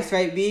 being nice,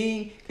 right?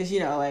 Because,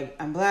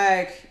 I'm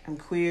black, I'm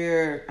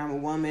queer, I'm a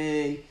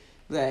woman,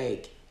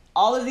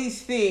 all of these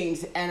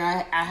things, and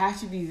I have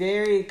to be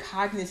very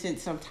cognizant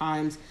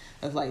sometimes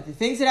of, the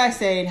things that I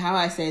say and how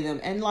I say them,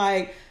 and,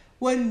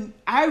 when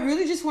I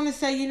really just want to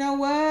say, you know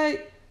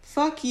what,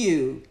 fuck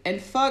you,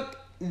 and fuck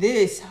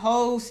this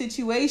whole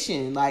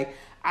situation,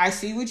 I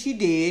see what you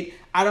did.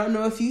 I don't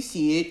know if you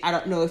see it. I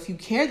don't know if you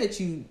care that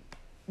you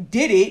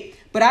did it,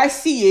 but I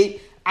see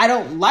it. I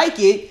don't like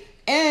it.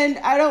 And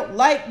I don't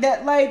like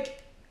that,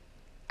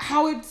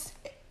 how it's,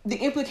 the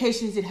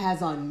implications it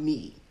has on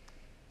me.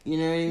 You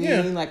know what I mean?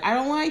 Yeah. I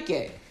don't like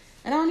it.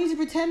 And I don't need to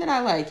pretend that I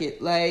like it.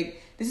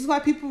 This is why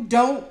people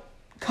don't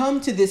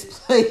come to this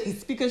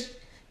place, because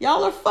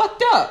y'all are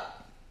fucked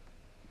up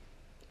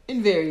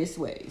in various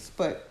ways.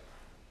 But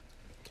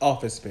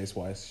office space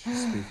wise,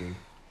 she's speaking.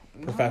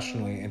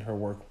 Professionally in her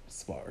work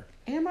spot.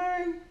 Am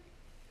I?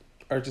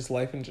 Or just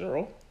life in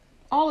general?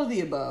 All of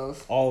the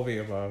above. All of the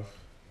above.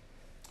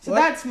 So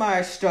that's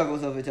my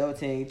struggles of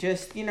adulting.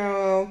 Just,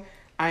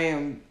 I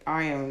am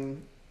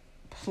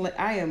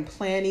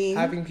planning.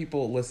 Having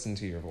people listen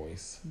to your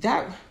voice.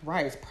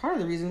 It's part of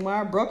the reason why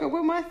I broke up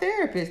with my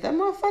therapist. That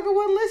motherfucker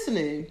wasn't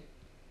listening.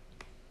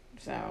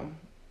 So,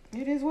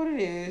 it is what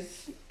it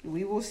is.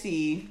 We will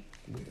see.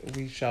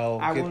 We shall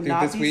get through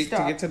this week to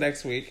get to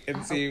next week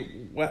and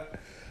see what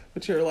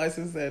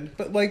materializes then.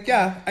 But I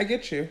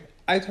get you.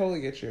 I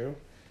totally get you.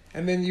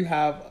 And then you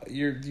have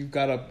you've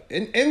got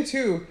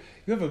you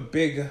have a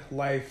big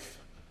life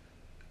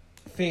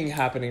thing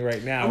happening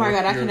right now. Oh my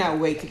God, I cannot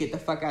wait to get the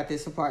fuck out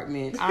this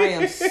apartment. I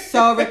am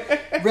so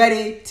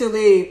ready to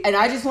leave. And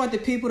I just want the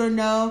people to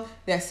know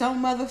that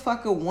some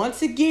motherfucker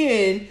once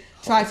again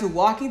tried to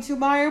walk into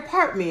my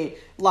apartment.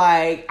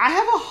 Like, I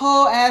have a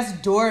whole ass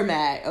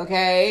doormat,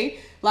 okay?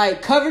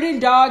 Like, covered in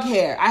dog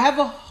hair. I have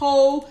a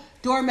whole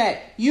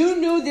doormat. You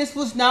knew this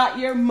was not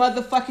your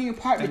motherfucking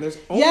apartment. And there's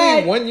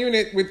only one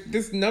unit with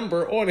this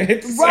number on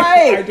it. So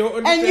right. I don't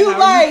understand and you how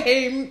like, you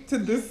came to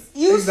this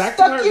you exact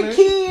stuck apartment. your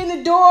key in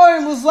the door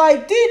and was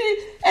like, did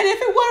it? And if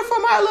it weren't for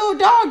my little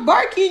dog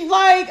barking,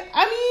 like,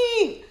 I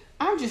mean,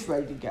 I'm just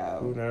ready to go.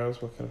 Who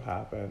knows what could have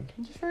happened?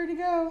 I'm just ready to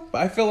go.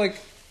 But I feel like,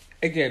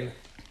 again,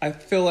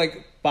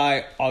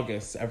 by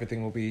August,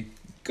 everything will be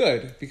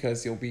good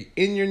because you'll be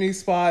in your new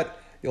spot.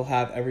 You'll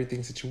have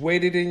everything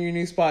situated in your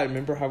new spot.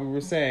 Remember how we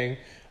were saying,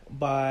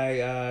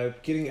 by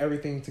getting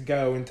everything to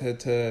go into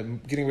to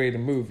getting ready to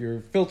move,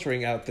 you're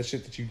filtering out the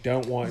shit that you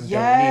don't want and don't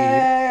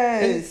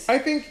need. And I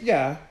think,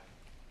 yeah.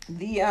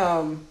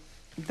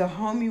 The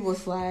homie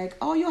was like,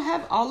 oh, you'll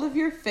have all of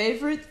your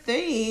favorite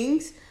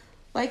things,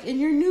 like, in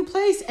your new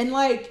place. And,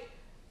 like,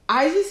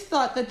 I just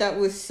thought that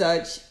was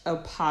such a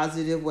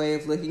positive way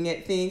of looking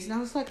at things. And I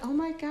was like, oh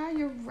my God,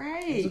 you're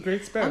right. It's a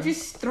great spin. I'm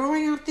just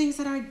throwing out things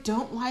that I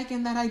don't like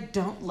and that I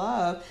don't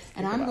love.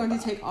 And I'm going to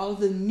take all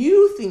of the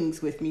new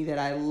things with me that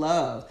I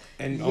love.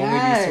 And only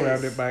be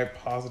surrounded by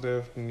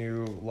positive,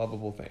 new,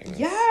 lovable things.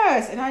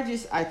 Yes. And I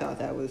thought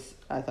that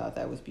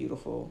was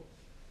beautiful.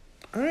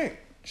 All right.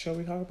 Shall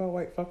we talk about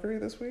white fuckery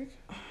this week?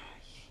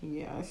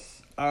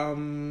 Yes.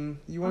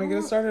 You want to get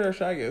us started or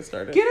should I get us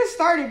started? Get us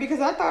started because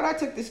I thought I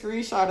took the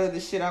screenshot of the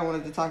shit I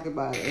wanted to talk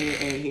about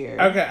in here.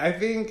 Okay, I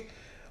think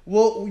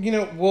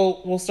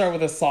we'll start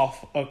with a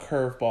soft little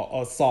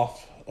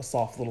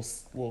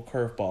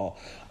curveball.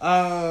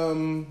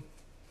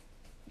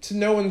 To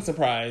no one's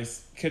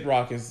surprise, Kid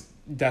Rock is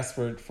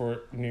desperate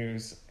for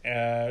news,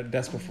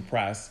 desperate for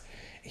press.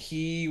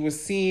 He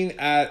was seen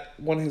at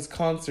one of his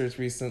concerts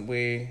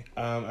recently.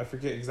 I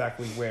forget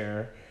exactly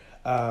where.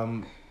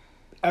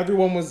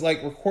 Everyone was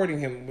like recording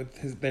him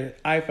with their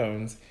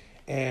iPhones,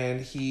 and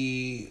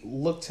he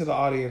looked to the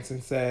audience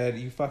and said,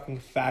 "You fucking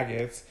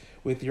faggots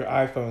with your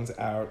iPhones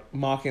out,"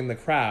 mocking the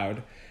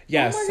crowd.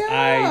 Yes, oh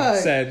I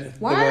said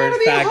Why the word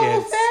faggots.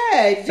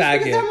 Why faggots.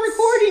 Just because I'm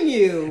recording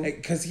you.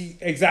 Because he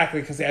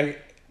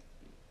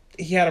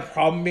had a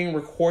problem being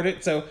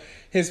recorded, so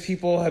his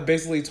people have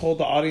basically told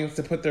the audience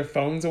to put their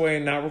phones away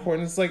and not record.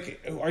 And it's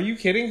like, are you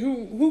kidding?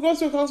 Who goes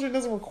to a concert and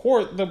doesn't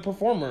record the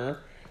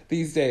performer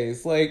these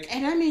days? Like,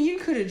 and I mean, you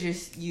could have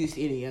just used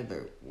any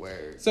other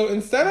word. So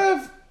instead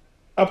of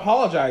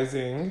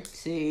apologizing,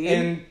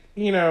 and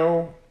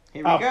here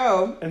we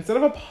go. Instead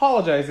of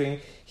apologizing,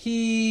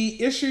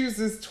 he issues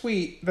this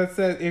tweet that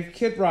said, "If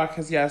Kid Rock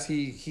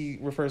he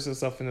refers to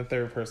himself in the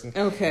third person.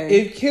 Okay.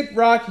 If Kid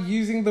Rock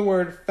using the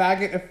word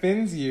faggot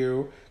offends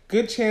you,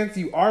 good chance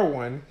you are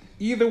one.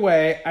 Either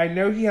way, I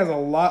know he has a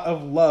lot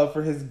of love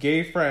for his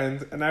gay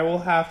friends, and I will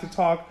have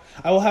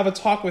a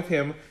talk with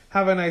him.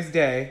 Have a nice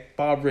day,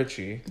 Bob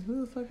Ritchie."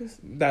 Who the fuck is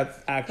that's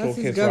actual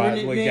Kid Rock?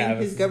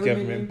 His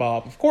government name?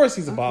 Bob. Of course,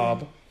 he's a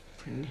Bob.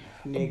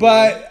 Nigga.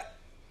 But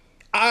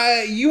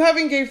you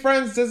having gay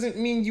friends doesn't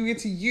mean you get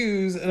to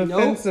use an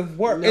offensive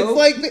word. Nope. It's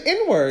like the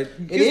N-word.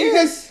 It is.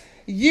 Because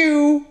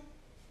you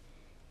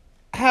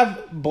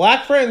have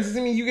black friends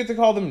doesn't mean you get to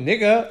call them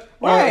nigga.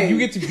 Right. Or you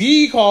get to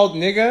be called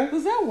nigga.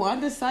 Was that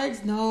Wanda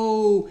Sykes?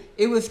 No.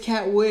 It was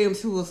Cat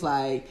Williams who was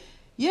like,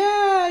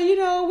 yeah,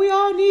 we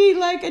all need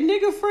like a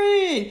nigga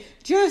friend.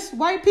 Just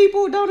white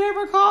people, don't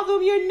ever call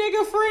them your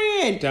nigga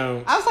friend.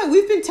 Don't. I was like,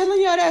 we've been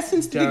telling y'all that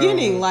since the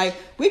beginning. Like,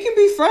 we can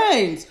be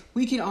friends.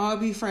 We can all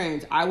be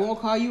friends. I won't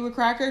call you a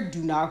cracker.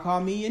 Do not call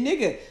me a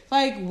nigga.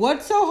 Like,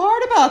 what's so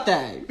hard about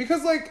that?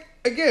 Because, like,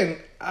 again,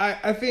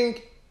 I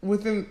think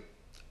within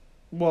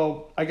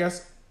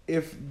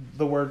if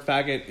the word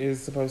faggot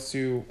is supposed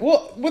to...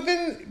 Well,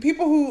 within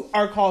people who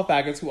are called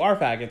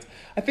faggots,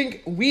 I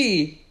think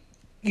we,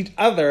 each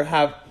other,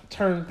 have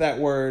turned that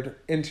word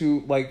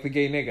into, like, the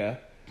gay nigga.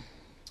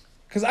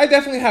 Because I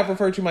definitely have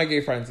referred to my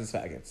gay friends as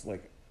faggots.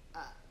 Like,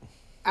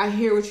 I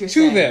hear what you're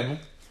saying. To them.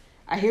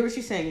 I hear what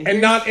you're saying.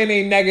 And not in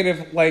a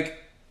negative, like...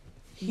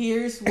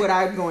 Here's what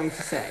I'm going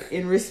to say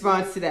in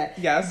response to that.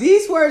 Yes.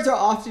 These words are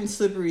often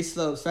slippery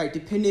slopes, right?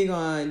 Depending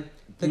on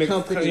the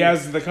company.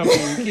 Yes, the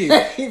company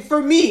you keep.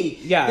 For me,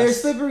 yes.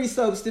 There's slippery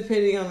slopes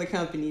depending on the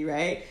company,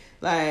 right?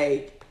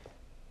 Like,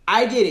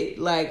 I get it.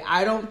 Like,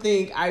 I don't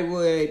think I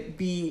would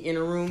be in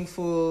a room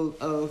full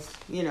of,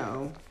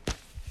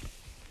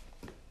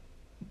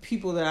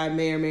 people that I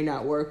may or may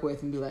not work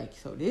with and be like,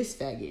 so this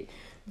faggot.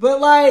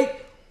 But,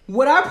 like,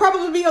 would I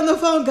probably be on the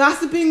phone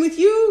gossiping with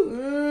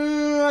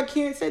you? I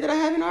can't say that I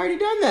haven't already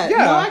done that. Yeah,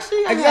 no,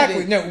 actually, I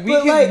exactly. haven't.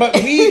 No, but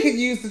we could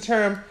use the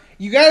term.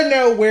 You got to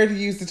know where to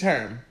use the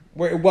term,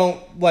 where it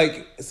won't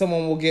like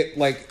someone will get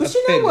like. But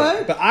offended. You know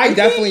what? But I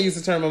definitely use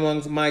the term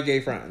amongst my gay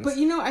friends. But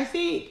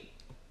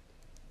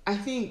I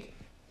think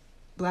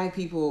black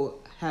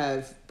people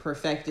have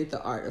perfected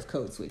the art of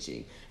code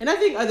switching, and I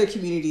think other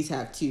communities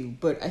have too.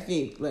 But I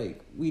think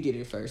like we did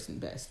it first and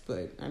best.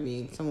 But I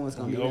mean, someone's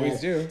gonna be mad. Always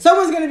do.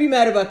 Someone's gonna be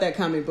mad about that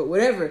comment, but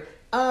whatever.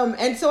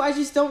 And so I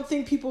just don't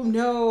think people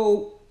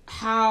know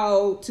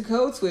how to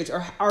code switch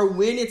or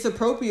when it's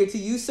appropriate to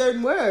use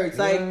certain words.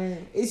 Like,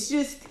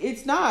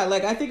 it's not.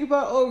 Like, I think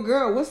about, oh,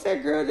 girl, what's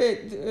that girl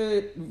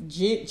that,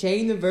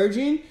 Jane the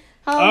Virgin? Jane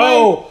you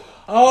know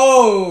what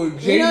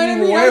I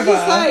mean? I was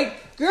just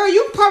like, girl,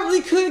 you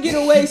probably could get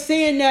away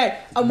saying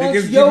that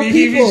amongst your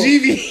people.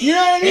 You know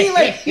what I mean?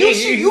 Like,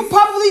 you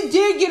probably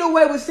did get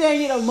away with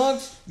saying it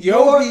amongst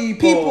your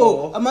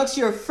people, amongst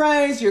your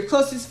friends, your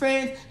closest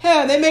friends.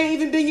 Hell, they may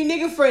even be your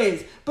nigga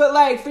friends. But,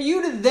 like, for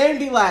you to then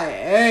be like,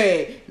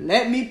 hey,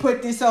 let me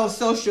put this on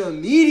social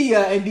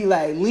media and be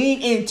like, lean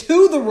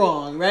into the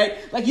wrong, right?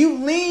 Like, you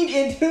leaned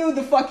into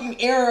the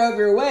fucking error of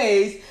your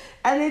ways.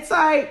 And it's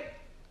like,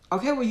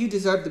 okay, well, you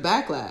deserve the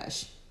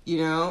backlash, you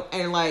know?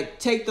 And, like,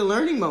 take the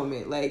learning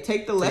moment. Like,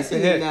 take the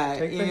lesson in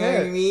that. You know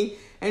what I mean?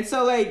 And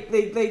so, like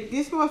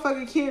this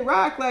motherfucker Kid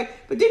Rock,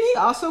 like, but didn't he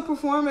also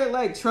perform at,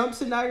 like,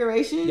 Trump's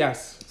inauguration?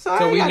 Yes.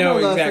 So we know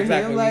no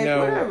exactly. Like,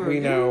 we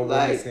know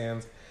where he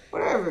stands.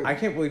 Whatever. I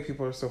can't believe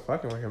people are still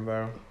fucking with him,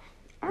 though.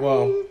 I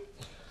mean,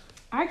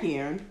 I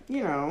can,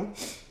 you know.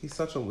 He's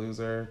such a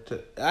loser.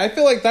 I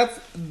feel like that's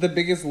the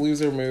biggest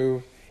loser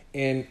move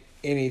in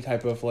any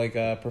type of, like,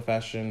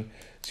 profession,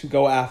 to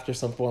go after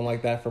someone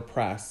like that for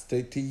press,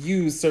 to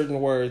use certain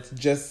words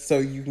just so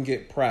you can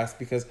get press,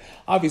 because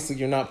obviously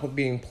you're not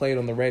being played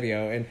on the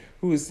radio, and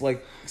who's,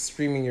 like,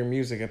 streaming your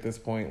music at this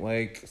point?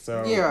 Like,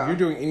 so you're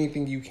doing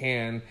anything you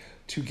can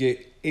to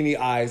get any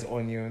eyes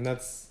on you, and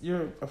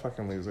you're a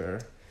fucking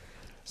loser.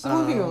 So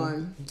moving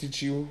on.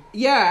 Did you?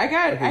 Yeah, I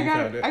got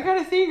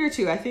a thing or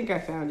two. I think I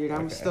found it.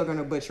 I'm still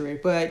gonna butcher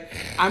it, but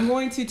I'm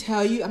going to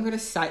tell you. I'm gonna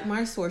cite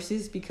my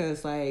sources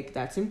because, like,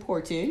 that's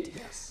important.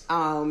 Yes.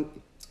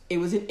 It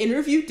was an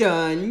interview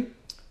done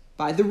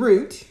by The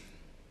Root,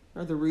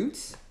 or The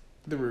Roots.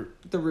 The Root.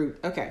 The Root.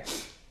 Okay.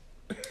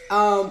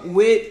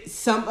 With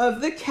some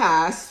of the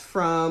cast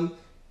from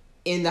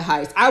In the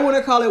Heights. I want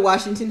to call it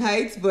Washington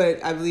Heights,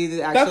 but I believe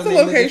the actual that's the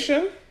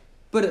location.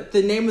 But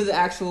the name of the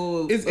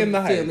actual is In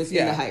the film Heights. is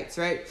In the Heights,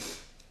 right?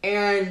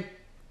 And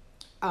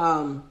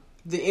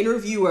the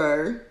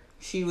interviewer,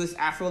 she was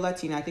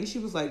Afro-Latina. I think she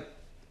was, like,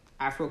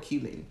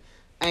 Afro-Cuban.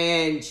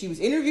 And she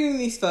was interviewing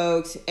these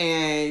folks,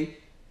 and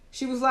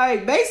she was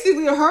like,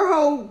 basically, her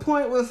whole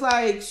point was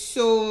like,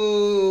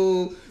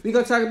 so we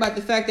gonna talk about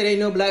the fact that ain't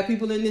no black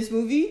people in this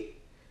movie?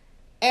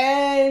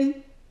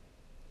 And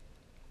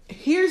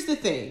here's the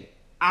thing.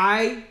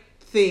 I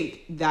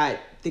think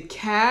that the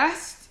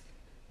cast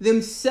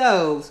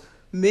themselves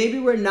maybe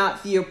were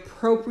not the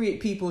appropriate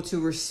people to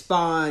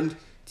respond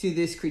to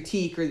this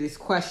critique or this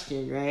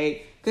question,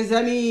 right? Because,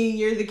 I mean,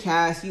 you're the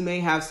cast. You may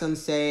have some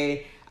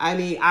say. I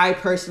mean, I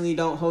personally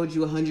don't hold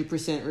you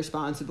 100%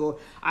 responsible.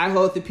 I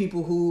hold the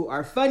people who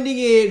are funding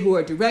it, who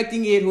are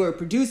directing it, who are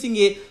producing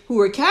it, who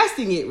are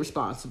casting it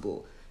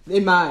responsible.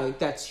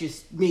 That's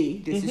just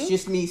me. This is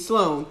just me,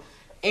 Sloan.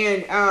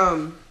 And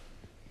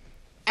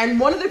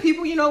one of the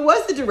people, you know,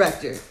 was the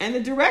director. And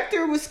the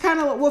director was kind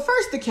of, well,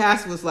 first the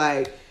cast was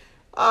like,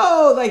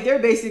 oh, like, their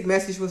basic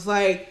message was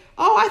like,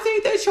 oh, I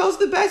think they chose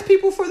the best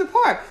people for the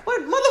part. But,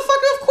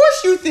 motherfucker, of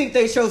course you think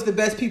they chose the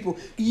best people.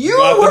 You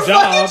were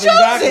fucking chosen.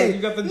 Exactly.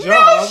 You got the job.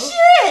 No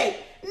shit.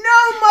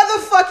 No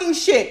motherfucking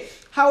shit.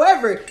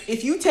 However,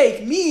 if you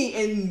take me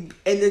in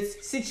the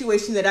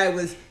situation that I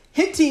was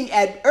hinting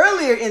at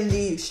earlier in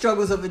the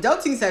struggles of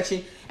adulting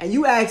section, and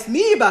you asked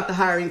me about the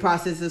hiring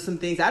process of some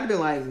things, I'd be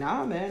like,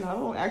 nah, man, I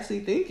don't actually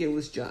think it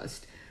was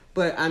just.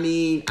 But, I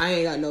mean, I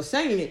ain't got no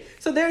say in it.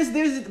 So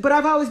but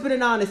I've always been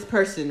an honest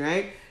person,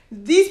 right?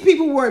 These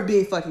people weren't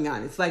being fucking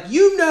honest. Like,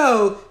 you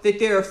know that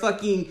they're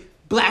fucking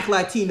black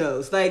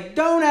Latinos. Like,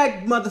 don't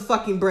act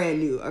motherfucking brand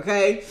new,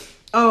 okay?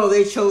 Oh,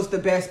 they chose the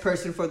best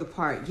person for the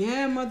part.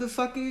 Yeah,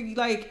 motherfucker,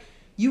 like,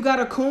 you got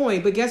a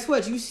coin, but guess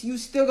what? You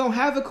still gonna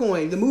have a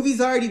coin. The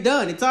movie's already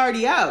done. It's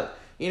already out,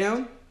 you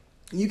know?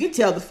 You can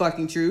tell the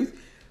fucking truth.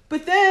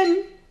 But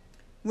then,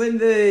 when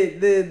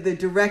the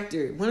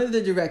director, one of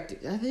the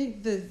directors, I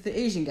think the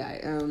Asian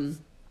guy,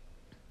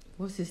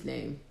 what's his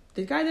name?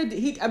 The guy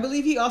that I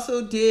believe he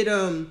also did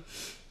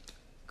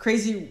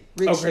Crazy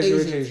Rich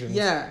Asians.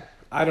 Yeah.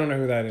 I don't know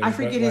who that is. I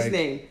forget his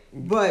name.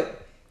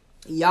 But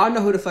y'all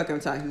know who the fuck I'm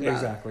talking about.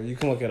 Exactly. You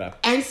can look it up.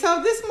 And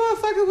so this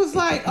motherfucker was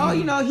like, oh,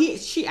 you know,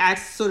 she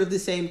asked sort of the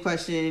same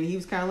question, and he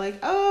was kind of like,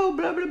 oh,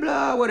 blah, blah,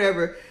 blah,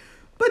 whatever.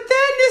 But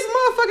then this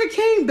motherfucker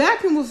came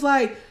back and was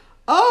like,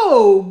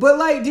 oh, but,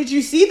 like, did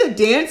you see the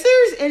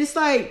dancers? And it's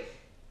like,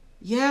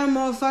 yeah,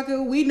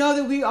 motherfucker, we know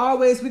that we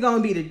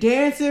gonna be the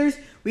dancers.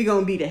 We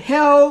gonna be the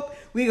help.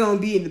 We gonna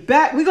be in the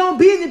back. We gonna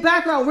be in the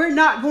background. We're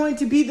not going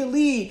to be the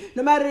lead.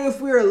 No matter if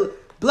we're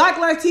black,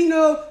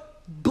 Latino,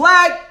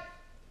 black,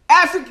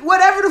 African,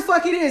 whatever the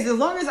fuck it is. As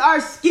long as our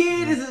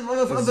skin is of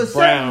a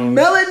certain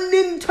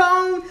melanin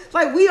tone,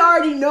 like, we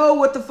already know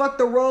what the fuck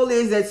the role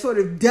is that's sort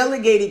of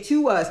delegated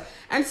to us.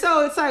 And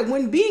so it's like,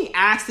 when being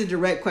asked a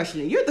direct question,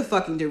 and you're the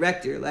fucking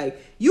director,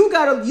 like, you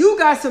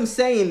got some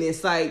say in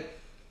this. Like,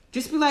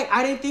 just be like,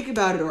 I didn't think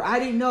about it, or I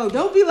didn't know.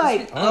 Don't be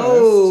like,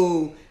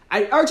 oh.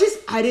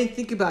 I didn't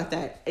think about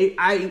that.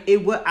 I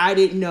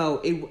didn't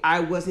know. I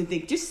wasn't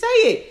thinking. Just say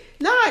it.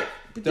 Not.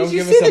 Don't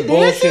give us a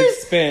bullshit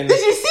spin.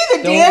 Did you see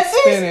the dancers?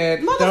 Don't spin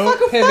it. Motherfucker,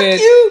 Don't pivot.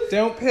 fuck you.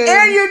 Don't pivot.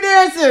 And your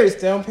dancers.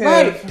 Don't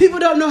pivot. Right. People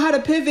don't know how to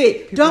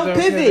pivot. People Don't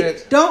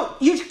pivot. Don't.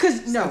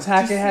 Because, no.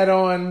 Attack it head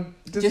on.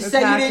 Just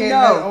say you didn't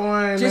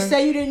know. Just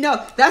say you didn't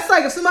know. That's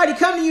like if somebody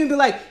come to you and be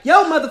like,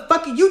 yo,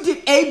 motherfucker, you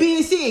did A, B,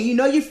 and C. And you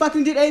know you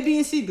fucking did A, B,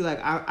 and C. Be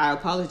like, I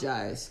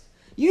apologize.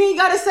 You ain't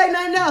got to say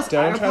nothing else.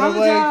 Don't try to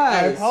like,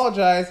 I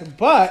apologize.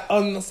 But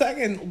on the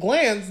second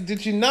glance,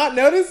 did you not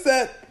notice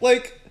that,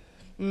 like,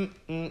 there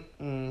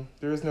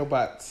is no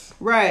buts.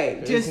 Right.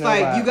 There's just no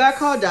like, buts. You got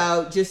called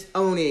out, just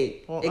own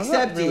it. Well, accept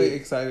I'm not really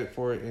excited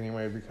for it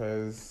anyway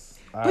because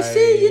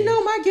see, you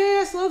know my gay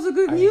ass loves a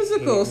good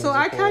musical, so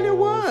I kind of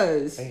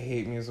was. I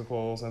hate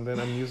musicals, and then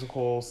a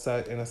musical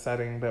set in a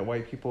setting that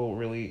white people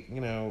really,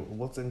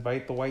 let's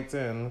invite the whites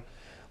in.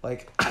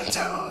 Like,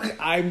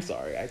 I'm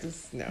sorry, I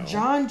just, no.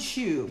 John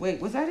Chu. Wait,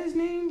 was that his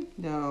name?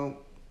 No.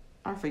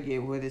 I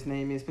forget what his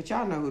name is, but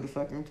y'all know who the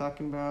fuck I'm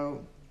talking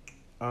about.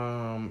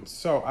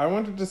 So I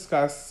want to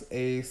discuss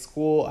a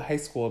high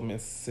school in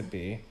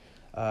Mississippi,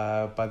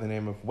 by the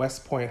name of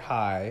West Point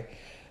High.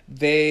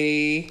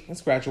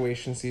 It's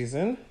graduation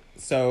season.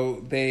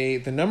 So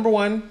the number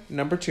one,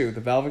 number two,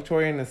 the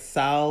valedictorian and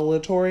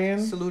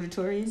salutatorian,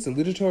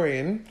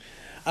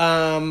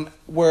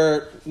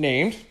 were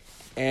named,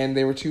 and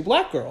they were two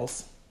black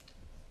girls.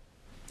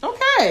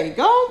 Okay,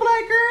 go on,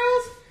 black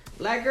girls.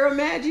 Black girl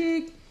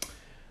magic.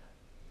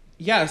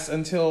 Yes,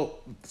 until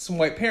some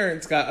white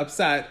parents got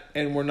upset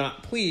and were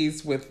not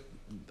pleased with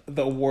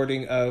the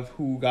awarding of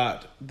who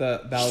got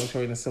the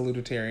valedictorian and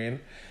salutatorian,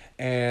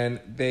 and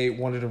they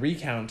wanted a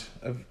recount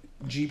of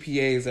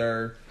GPAs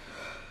or...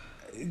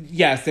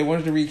 Yes, they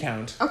wanted to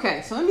recount.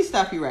 Okay, so let me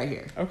stop you right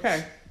here.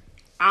 Okay.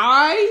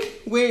 I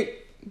went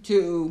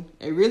to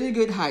a really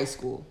good high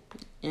school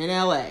in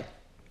LA.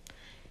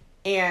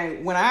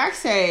 And when I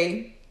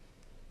say,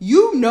 the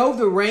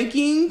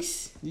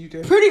rankings you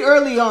did pretty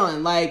early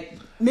on, like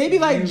maybe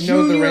like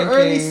junior,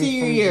 early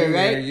senior year,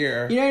 right?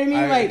 Year. You know what I mean?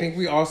 I think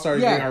we all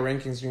started doing our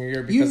rankings junior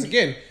year because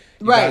you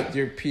got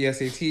your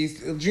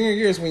PSATs. Junior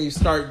year is when you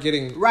start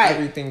getting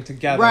everything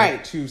together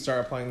to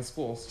start applying to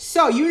schools.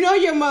 So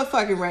your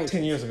motherfucking rankings.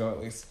 10 years ago, at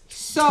least.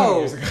 So, 10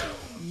 years ago.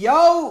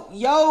 yo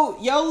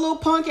little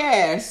punk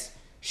ass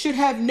should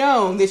have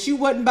known that you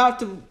wasn't about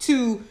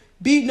to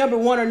be number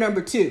one or number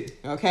two,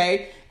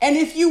 okay? And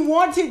if you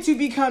wanted to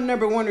become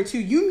number one or two,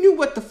 you knew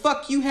what the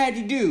fuck you had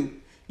to do.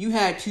 You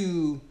had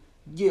to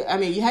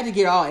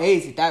get all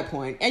A's at that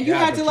point. And you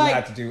had to like... You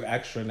had to do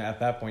extra, and at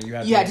that point, you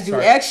had to do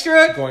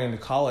extra. Going into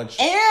college.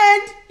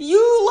 And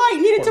you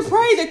needed to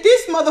pray that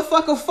this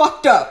motherfucker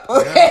fucked up,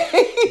 okay?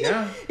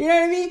 Yeah. You know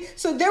what I mean?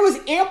 So there was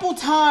ample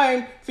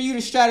time for you to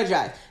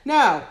strategize.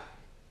 Now,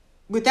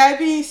 with that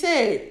being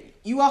said,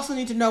 you also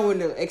need to know when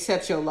to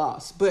accept your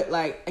loss. But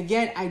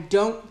again, I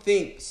don't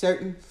think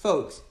certain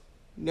folks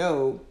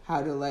know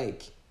how to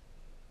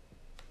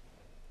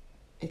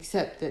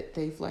accept that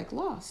they've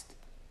lost.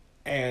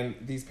 And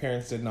these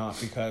parents did not,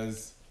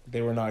 because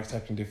they were not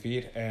accepting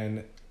defeat,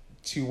 and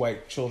two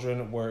white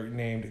children were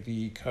named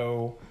the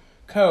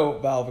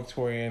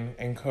co-valedictorian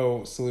and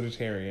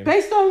co-salutatorian.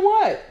 Based on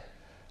what?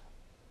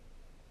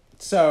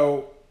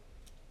 So,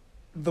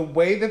 the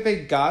way that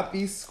they got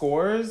these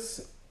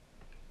scores,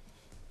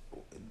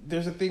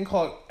 there's a thing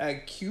called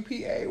a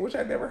QPA, which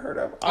I never heard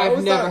of.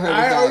 I've never heard of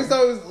that. I always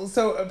thought it was,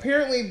 so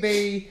apparently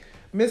they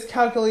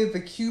miscalculated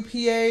the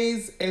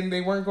QPAs and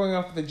they weren't going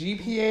off the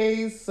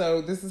GPAs.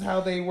 So this is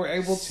how they were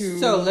able to.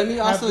 So let me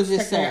also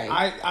just say,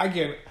 I've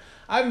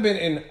been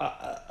in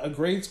a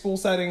grade school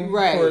setting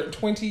for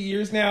 20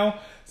 years now.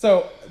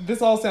 So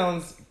this all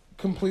sounds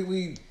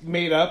completely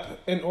made up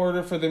in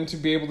order for them to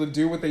be able to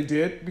do what they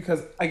did.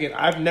 Because again,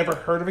 I've never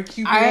heard of a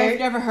QPA. I've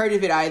never heard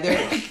of it either.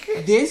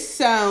 This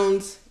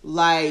sounds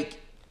like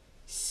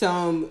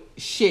some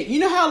shit.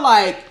 You know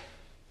how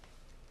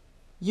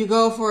you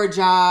go for a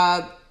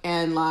job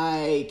and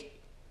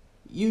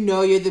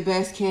you're the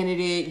best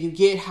candidate, you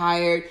get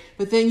hired,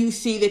 but then you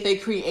see that they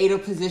create a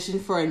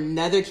position for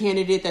another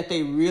candidate that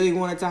they really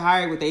wanted to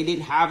hire, but they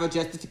didn't have a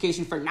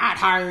justification for not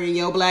hiring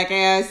your black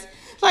ass.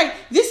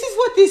 This is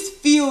what this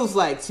feels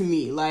like to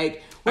me.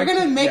 We're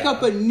going to make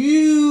up a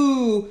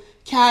new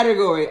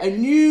category, a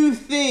new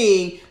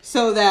thing,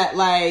 so that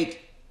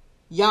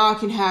y'all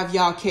can have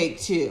y'all cake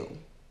too,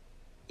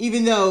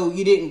 even though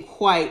you didn't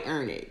quite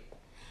earn it.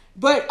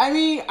 But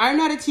I'm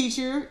not a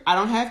teacher. I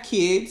don't have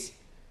kids,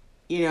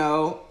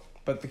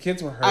 But the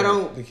kids were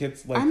hurt. The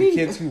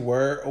kids who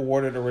were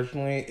awarded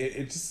originally,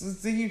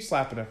 it's a huge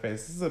slap in the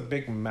face. This is a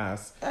big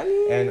mess,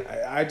 and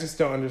I just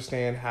don't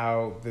understand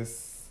how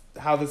this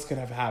could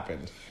have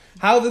happened.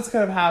 How this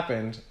could have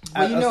happened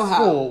at a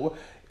school?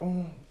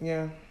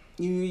 Yeah,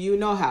 you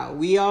know how.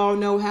 We all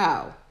know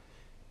how.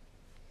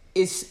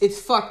 It's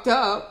fucked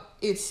up.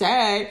 It's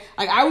sad.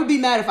 I would be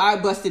mad if I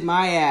busted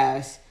my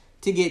ass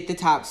to get the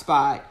top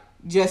spot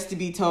just to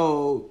be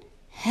told,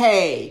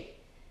 hey,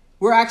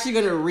 we're actually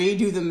going to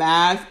redo the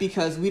math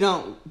because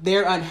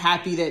they're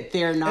unhappy that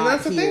they're not. And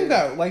that's the here. thing,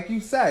 though. Like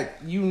you said,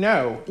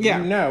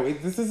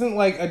 this isn't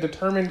like a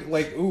determined,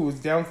 like, ooh,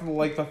 it's down to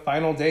like the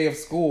final day of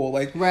school.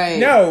 Like, right.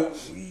 No,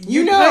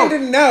 you kind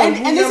of know and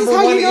who this number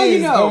is how one you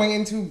know. Going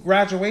into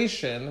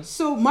graduation.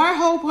 So my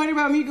whole point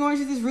about me going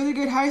to this really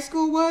good high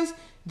school was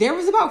there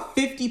was about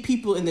 50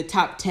 people in the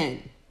top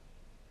 10.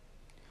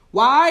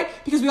 Why?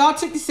 Because we all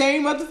took the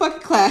same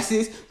motherfucking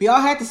classes. We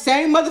all had the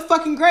same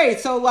motherfucking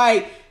grades. So,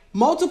 like,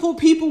 multiple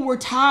people were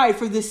tied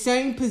for the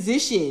same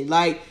position.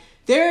 Like,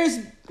 there's,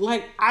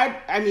 like,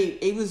 I mean,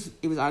 it was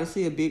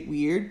honestly a bit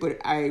weird, but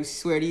I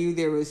swear to you,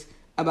 there was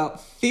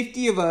about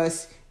 50 of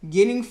us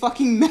getting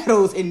fucking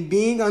medals and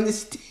being on the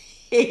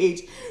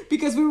stage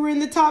because we were in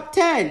the top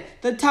 10.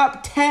 The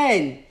top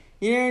 10.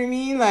 You know what I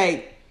mean?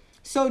 Like,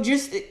 so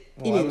just... Well,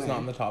 anyway. I was not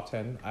in the top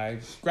 10. I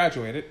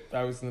graduated.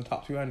 I was in the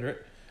top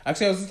 200.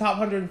 Actually, I was in the top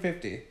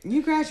 150.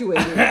 You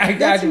graduated. I graduated.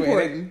 That's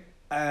important.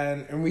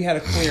 And we had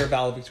a clear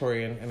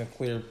valedictorian and a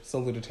clear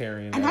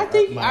salutatorian. And I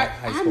think,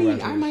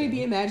 I might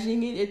be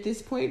imagining it at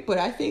this point, but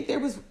I think there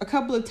was a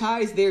couple of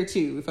ties there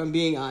too, if I'm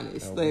being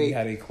honest. No, we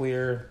had a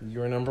clear,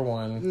 you're number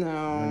one. No.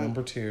 You're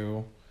number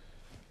two.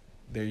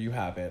 There you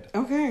have it.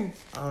 Okay.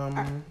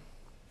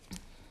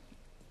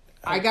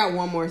 I got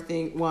one more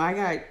thing. Well,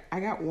 I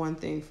got one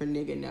thing for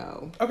nigga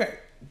no. Okay.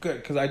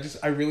 Good, because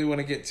I really want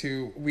to get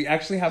to. We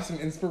actually have some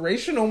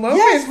inspirational moments.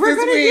 Yes, we're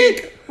gonna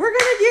get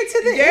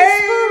to the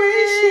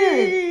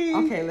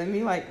inspiration. Okay, let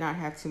me not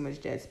have too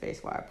much dead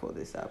space while I pull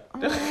this up.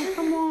 Oh,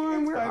 come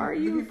on, where are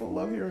you? People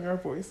love hearing our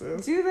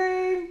voices. Do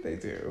they? They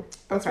do.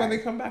 That's why they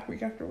come back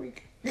week after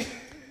week.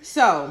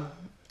 So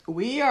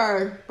we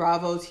are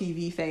Bravo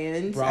TV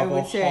fans. I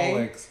would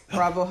say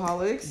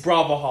Bravoholics.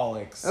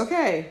 Bravoholics.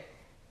 Okay,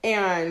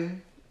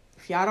 and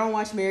if y'all don't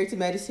watch Married to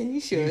Medicine, you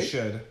should. You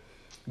should.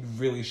 You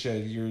really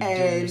should. You're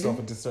doing yourself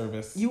a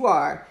disservice. You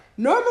are.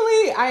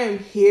 Normally, I am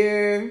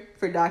here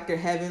for Dr.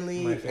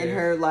 Heavenly and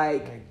her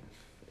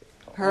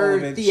her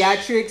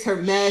theatrics, her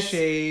mess,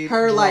 shade,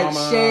 her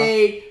drama,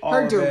 shade,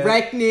 her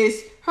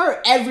directness, her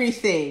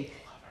everything,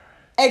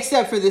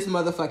 except for this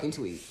motherfucking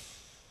tweet.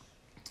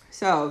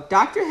 So,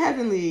 Dr.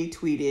 Heavenly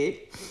tweeted,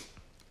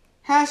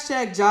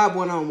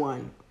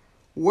 #job1on1.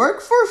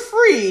 Work for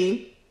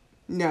free?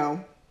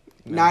 No,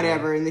 not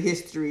ever in the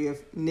history of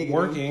nigga.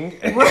 Working.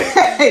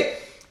 Right.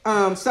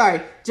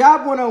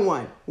 Job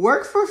 101.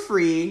 Work for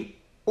free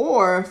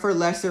or for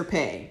lesser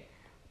pay.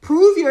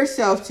 Prove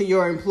yourself to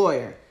your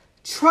employer.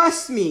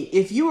 Trust me,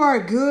 if you are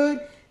good,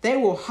 they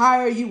will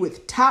hire you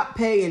with top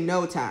pay in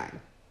no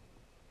time.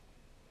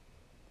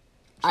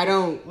 I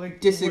don't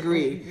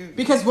disagree.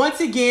 Because once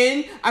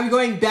again, I'm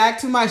going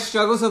back to my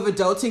struggles of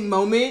adulting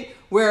moment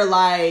where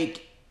I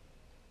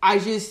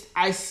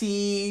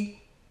see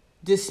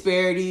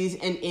disparities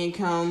in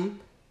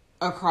income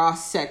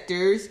across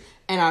sectors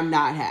and I'm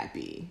not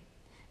happy.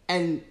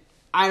 And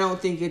I don't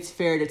think it's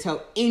fair to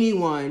tell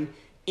anyone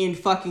in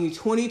fucking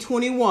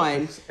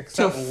 2021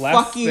 except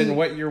less than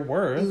what you're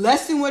worth.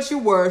 Less than what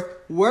you're worth.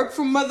 Work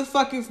for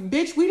motherfucking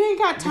bitch. We ain't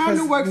got time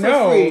to work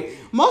for free.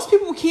 Most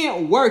people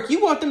can't work. You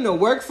want them to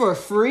work for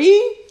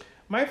free?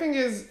 My thing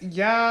is,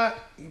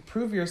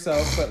 prove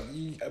yourself,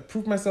 but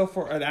prove myself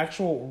for an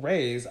actual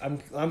raise.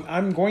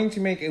 I'm going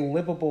to make a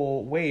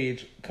livable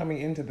wage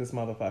coming into this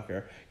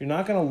motherfucker. You're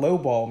not gonna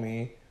lowball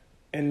me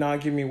and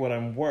not give me what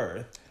I'm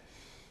worth.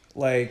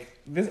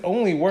 This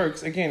only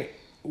works again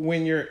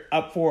when you're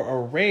up for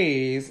a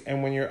raise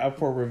and when you're up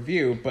for a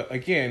review. But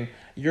again,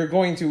 you're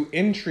going to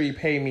entry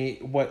pay me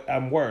what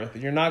I'm worth.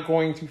 You're not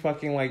going to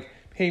fucking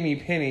pay me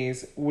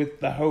pennies with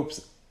the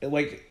hopes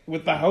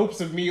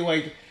of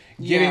me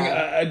getting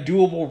a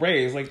doable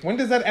raise. When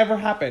does that ever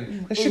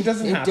happen? That shit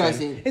doesn't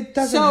happen. It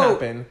doesn't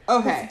happen.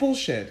 Okay. It's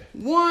bullshit.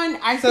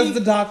 Says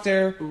the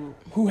doctor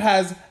who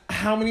has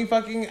how many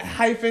fucking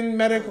hyphen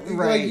medical...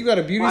 Right. You got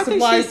a beauty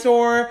supply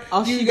store.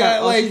 She's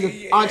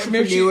an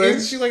entrepreneur.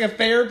 Isn't she a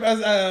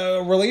therapist,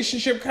 a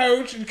relationship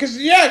coach? Because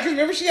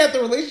remember she had the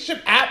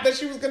relationship app that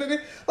she was going to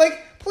do?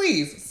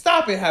 Please,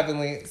 stop it,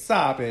 Heavenly.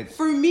 Stop it.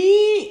 For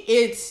me,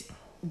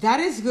 that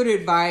is good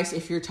advice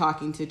if you're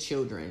talking to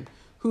children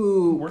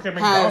who work at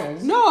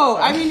McDonald's.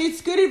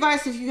 It's good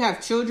advice if you have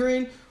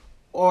children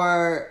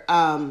or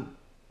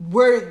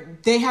where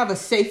they have a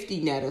safety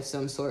net of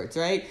some sorts,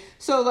 right?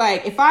 So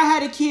if I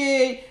had a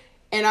kid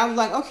and I'm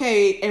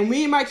okay, and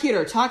me and my kid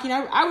are talking,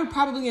 I would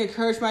probably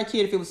encourage my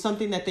kid if it was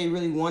something that they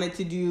really wanted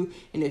to do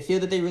and they feel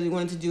that they really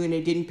wanted to do and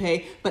they didn't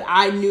pay, but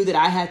I knew that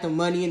I had the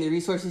money and the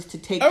resources to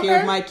take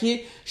care of my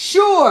kid.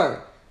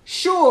 Sure.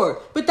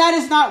 But that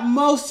is not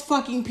most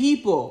fucking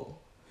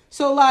people.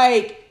 So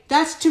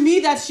that's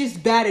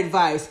just bad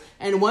advice.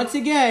 And once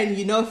again,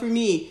 for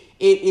me,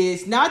 it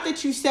is not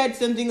that you said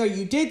something or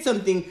you did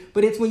something,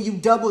 but it's when you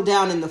double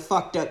down in the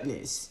fucked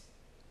upness.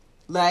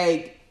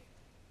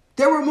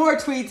 There were more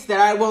tweets that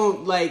I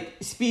won't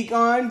speak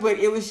on, but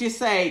it was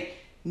just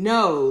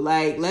no,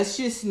 let's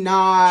just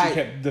not. She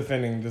kept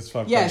defending this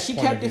fucked up. Yeah, she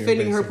kept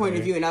defending her point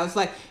of view, and I was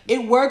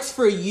it works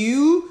for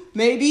you,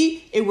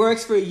 maybe it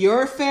works for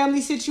your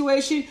family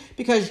situation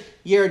because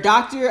you're a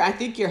doctor. I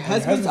think your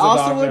husband's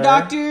also a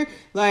doctor.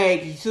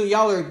 Like, so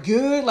y'all are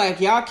good.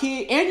 Like, y'all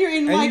can't, and you're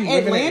in like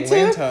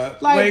Atlanta.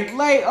 Like,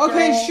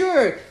 okay, girl,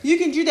 sure, you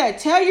can do that.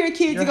 Tell your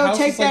kid to go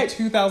take that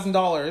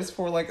 $2,000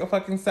 for like a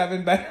fucking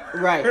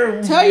 7-bedroom.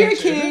 Right. Tell your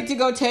kid to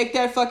go take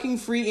that fucking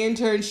free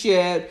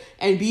internship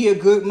and be a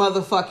good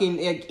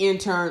motherfucking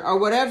intern or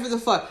whatever the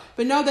fuck.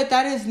 But know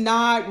that is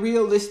not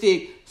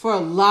realistic for a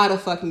lot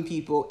of fucking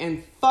people,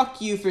 and fuck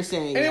you for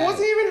saying that. And it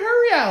wasn't even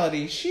her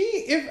reality.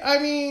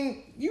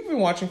 You've been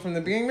watching from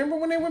the beginning. Remember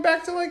when they went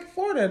back to like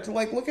Florida to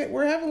like look at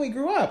where Heavenly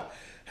grew up?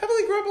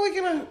 Heavenly grew up like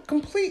in a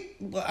complete,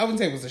 I wouldn't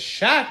say it was a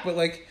shack, but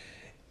like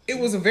it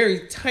was a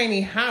very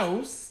tiny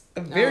house.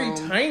 I might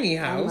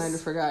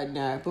have forgotten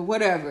that, but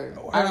whatever.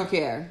 I don't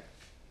care.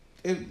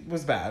 It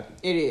was bad.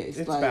 It is.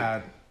 It's like,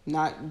 bad.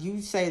 Not,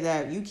 you say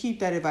that, you keep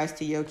that advice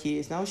to your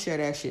kids. Don't share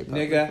that shit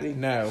publicly. Nigga,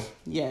 no.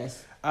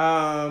 Yes.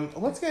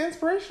 Let's get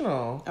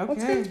inspirational.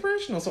 Okay.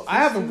 So I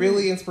have a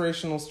really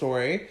inspirational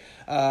story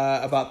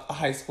about a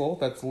high school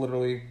that's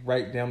literally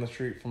right down the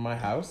street from my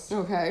house.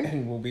 Okay.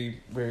 And will be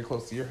very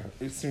close to your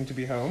soon to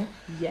be home.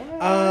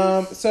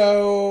 Yes.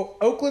 So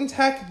Oakland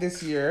Tech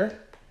this year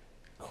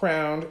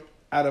crowned,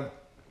 out of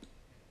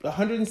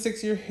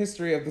 106-year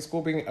history of the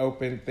school being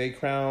open, they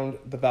crowned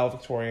the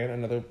valedictorian,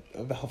 another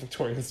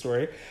valedictorian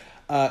story,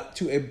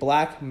 to a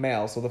black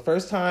male. So the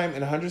first time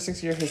in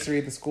 106-year history,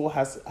 the school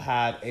has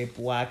had a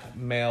black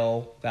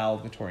male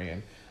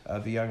valedictorian.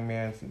 The young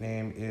man's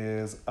name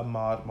is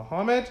Ahmad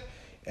Muhammad,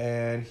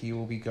 and he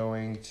will be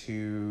going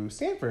to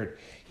Stanford.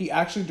 He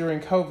actually,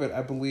 during COVID,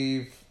 I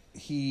believe,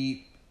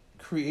 he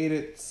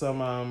created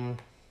some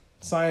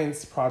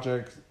science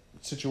project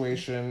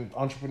situation,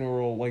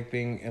 entrepreneurial like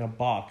thing in a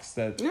box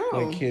that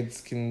like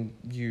kids can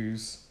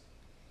use.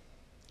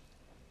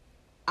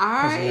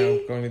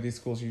 Going to these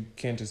schools, you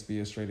can't just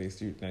be a straight A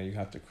student. Now you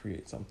have to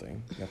create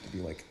something. You have to be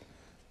like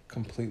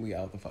completely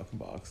out the fucking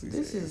box.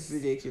 This is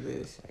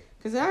ridiculous.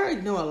 Because I already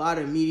know a lot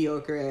of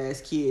mediocre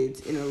ass kids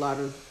in a lot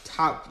of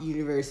top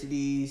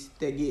universities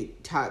that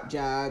get top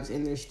jobs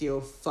and they're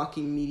still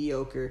fucking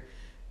mediocre.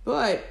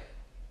 But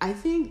I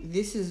think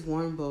this is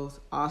one both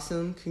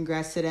awesome.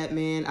 Congrats to that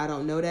man. I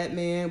don't know that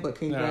man, but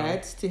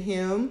congrats to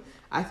him.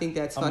 I think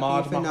that's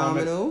fucking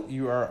phenomenal. Muhammad,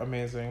 you are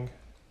amazing.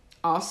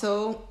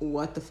 Also,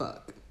 what the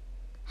fuck?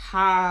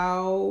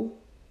 How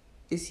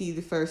is he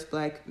the first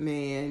black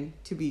man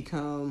to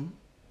become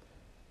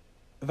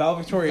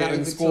valedictorian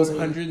in the school's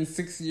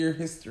 106-year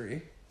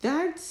history?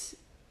 That's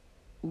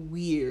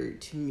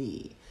weird to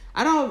me.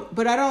 I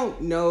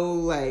don't know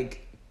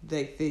like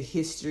the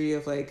history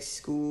of like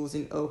schools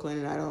in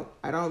Oakland, and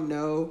I don't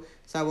know,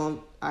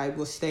 so I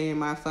will stay in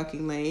my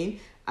fucking lane.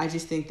 I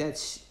just think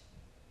that's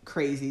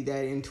crazy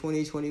that in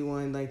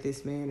 2021, like,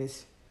 this man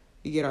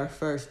we get our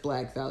first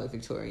black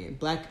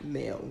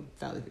male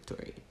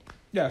valedictorian.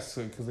 Yes,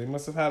 because they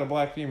must have had a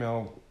black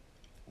female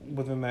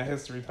within that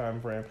history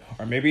time frame,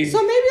 or maybe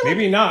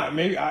not.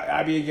 Maybe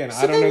I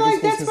don't know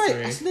like, this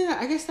history. So then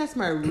I guess that's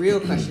my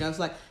real question. I was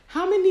like,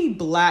 how many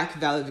black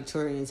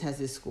valedictorians has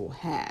this school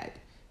had?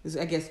 Is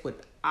I guess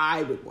what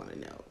I would want to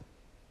know,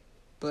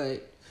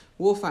 but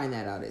we'll find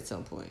that out at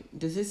some point.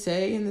 Does it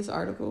say in this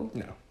article?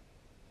 No.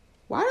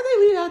 Why do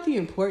they leave out the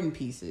important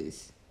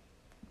pieces?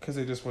 Because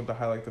they just want to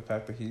highlight the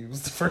fact that he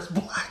was the first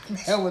black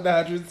male in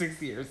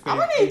 106 years. I'm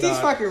gonna need these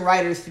fucking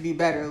writers to be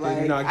better.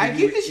 Like, I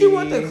get that you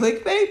want the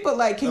clickbait, but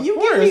like, can you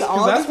give me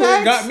all the facts?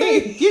 What got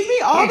me. Give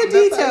me all the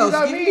details.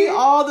 Give me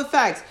all the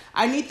facts.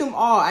 I need them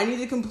all. I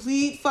need a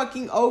complete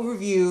fucking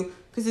overview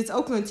because it's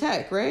Oakland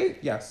Tech, right?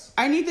 Yes.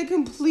 I need the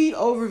complete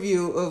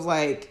overview of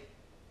like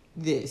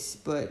this,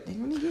 but they're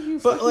gonna give you.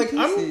 But like,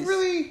 pieces. I'm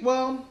really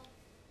well.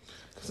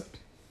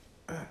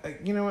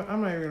 You know what?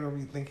 I'm not even gonna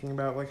be thinking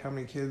about like how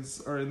many kids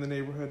are in the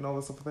neighborhood and all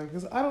this stuff like that,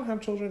 because I don't have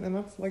children, and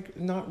that's like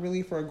not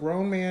really for a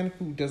grown man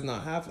who does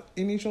not have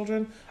any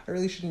children. I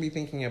really shouldn't be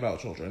thinking about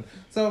children.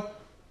 So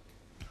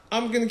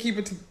I'm gonna keep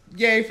it to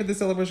yay for the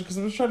celebration, because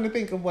I was trying to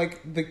think of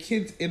like the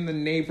kids in the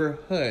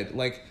neighborhood,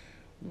 like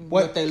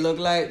what they look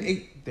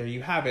like. There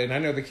you have it. And I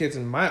know the kids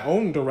in my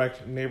own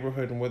direct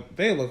neighborhood and what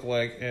they look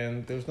like,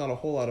 and there's not a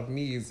whole lot of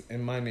me's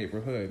in my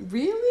neighborhood.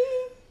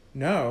 Really?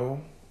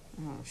 No.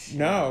 Oh, shit.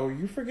 No,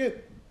 you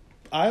forget.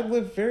 I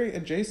live very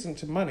adjacent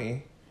to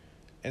Money,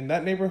 and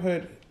that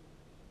neighborhood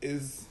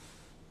is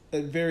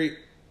very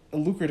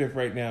lucrative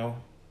right now.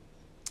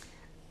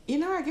 You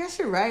know, I guess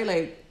you're right.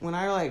 Like, when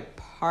I like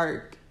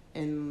park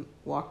and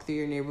walk through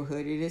your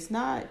neighborhood, it's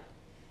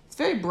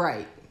very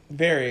bright.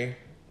 Very,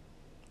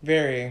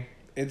 very.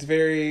 It's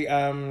very,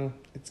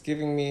 it's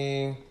giving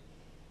me,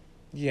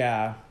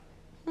 yeah.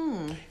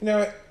 You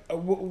know,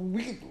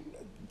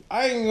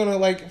 I ain't gonna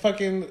like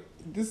fucking,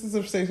 this is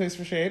a safe place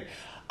for shade.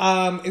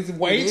 It's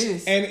white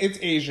and it's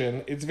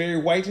Asian. It's very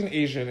white and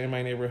Asian in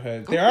my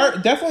neighborhood. Okay. There are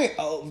definitely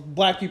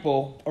black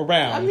people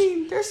around. I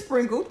mean, they're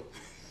sprinkled.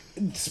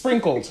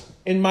 Sprinkled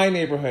in my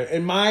neighborhood.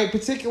 In my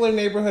particular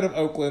neighborhood of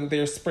Oakland,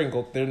 they're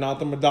sprinkled. They're not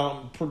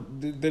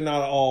they're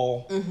not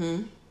all.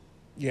 Mm-hmm.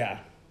 Yeah.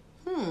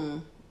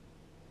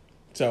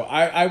 So So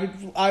I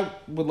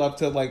would love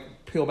to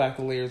like peel back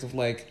the layers of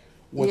like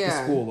what the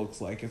school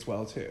looks like as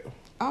well too.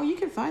 Oh, you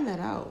can find that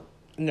out.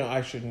 No,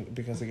 I shouldn't,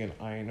 because again,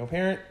 I ain't no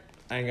parent.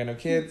 I ain't got no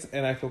kids,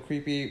 and I feel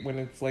creepy when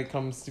it's like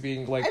comes to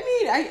being like.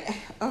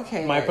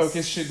 My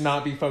focus should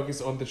not be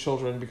focused on the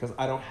children because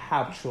I don't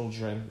have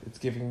children. It's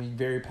giving me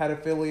very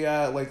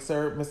pedophilia. Like,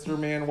 sir, Mr.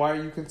 Man, why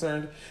are you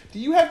concerned? Do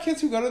you have kids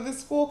who go to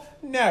this school?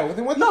 No.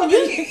 Then what? Why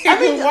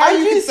are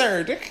you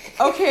concerned?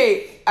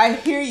 Okay, I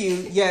hear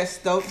you.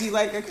 Yes, don't be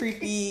like a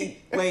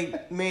creepy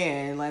like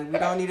man. Like, we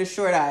don't need a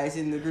short eyes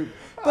in the group,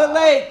 but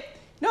like.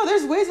 No,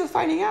 there's ways of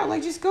finding out.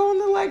 Like, just go on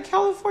the like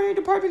California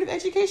Department of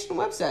Education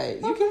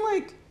website.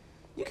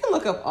 You can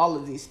look up all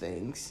of these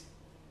things.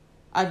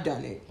 I've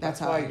done it. That's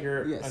how why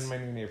you're my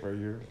new neighbor.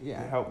 You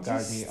help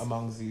guide me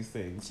amongst these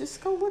things.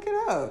 Just go look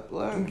it up.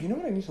 Look. You know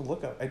what I need to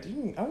look up? I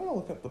want to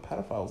look up the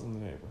pedophiles in the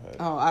neighborhood.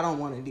 Oh, I don't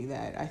want to do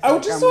that.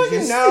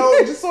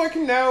 Just so I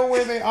can know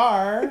where they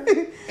are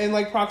in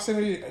like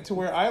proximity to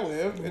where I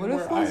live. What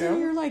if one's in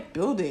your like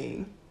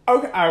building?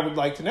 Okay, I would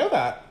like to know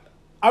that.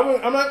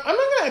 I'm not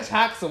gonna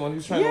attack someone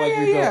who's trying to like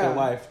rebuild their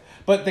life,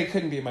 but they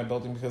couldn't be in my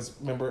building because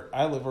remember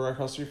I live right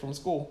across the street from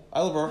school.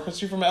 I live right across the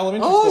street from an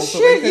elementary school. Oh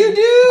shit, you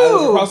do! I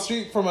live across the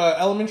street from an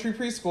elementary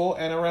preschool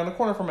and around the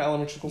corner from an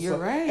elementary school. You're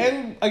right.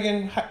 And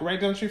again, right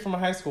down the street from a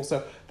high school.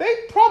 So they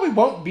probably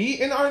won't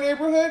be in our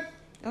neighborhood.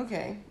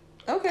 Okay.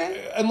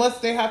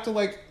 Unless they have to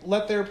like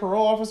let their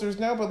parole officers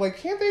know, but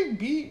like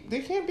they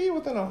can't be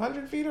within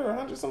 100 feet or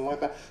 100 something like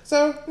that.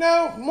 So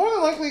no, more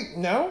than likely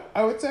no,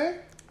 I would say.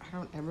 I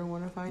don't ever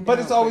want to find out. But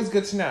it's always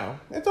good to know.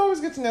 It's always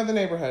good to know the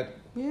neighborhood.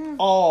 Yeah.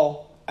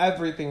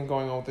 Everything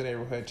going on with the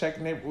neighborhood. Check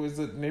was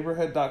it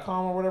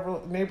neighborhood.com or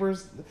whatever.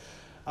 Neighbors.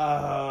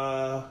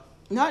 Not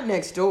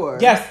next door.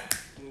 Yes.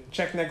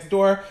 Check next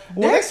door.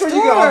 Well, next door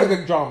you get all the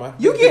good drama.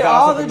 You get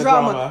all the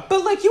drama.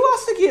 But like you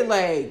also get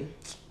like,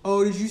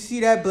 oh, did you see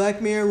that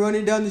black man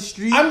running down the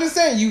street? I'm just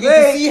saying, you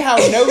get to see how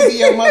nosy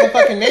your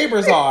motherfucking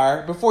neighbors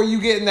are before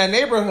you get in that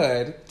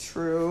neighborhood.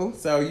 True.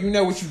 So you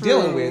know what you're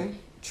dealing with.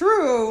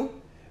 True.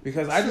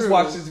 Because I just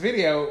watched this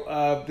video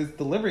of this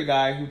delivery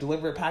guy who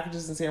delivered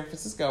packages in San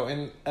Francisco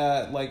and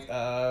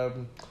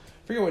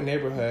forget what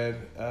neighborhood,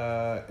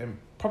 and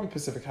probably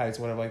Pacific Heights,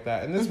 whatever like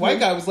that. And this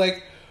white guy was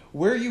like,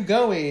 "Where are you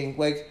going?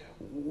 Like,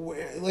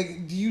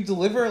 do you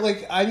deliver?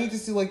 Like, I need to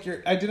see like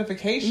your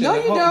identification." No,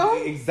 you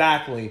don't.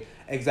 Exactly.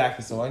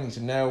 So I need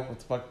to know what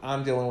the fuck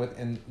I'm dealing with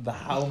in the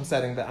home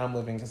setting that I'm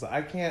living because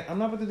I'm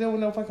not about to deal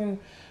with no fucking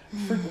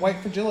white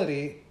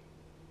fragility.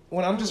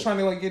 When I'm just trying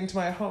to like get into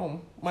my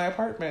home, my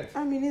apartment.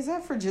 I mean, is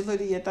that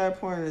fragility at that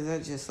point, or is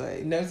that just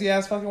like nosy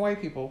ass fucking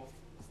white people?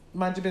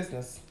 Mind your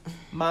business.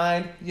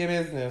 Mind your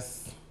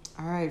business.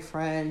 All right,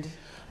 friend.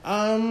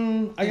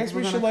 I guess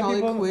we should let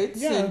people.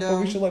 But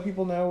we should let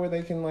people know where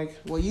they can like.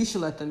 Well, you should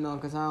let them know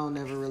because I don't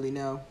ever really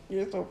know.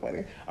 You're so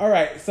funny. All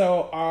right,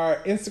 so our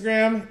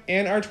Instagram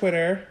and our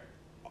Twitter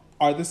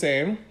are the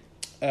same.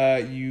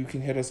 You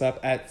can hit us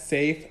up at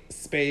safe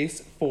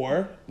space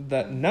for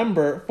the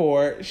number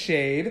 4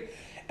 shade.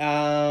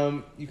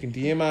 You can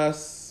DM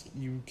us,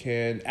 you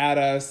can add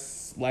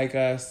us, like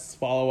us,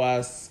 follow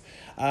us.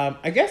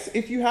 I guess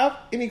if you have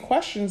any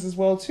questions as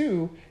well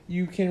too,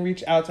 you can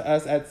reach out to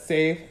us at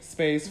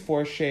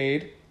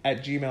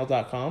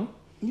safespace4shade@gmail.com.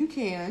 You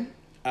can.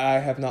 I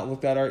have not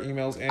looked at our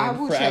emails in I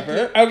will forever.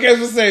 check it. Okay, I was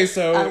gonna say,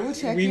 so I will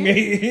check we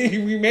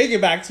may get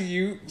back to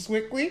you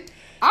quickly.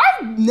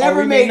 I've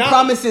never made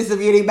promises of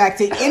getting back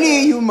to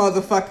any of you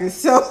motherfuckers.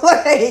 So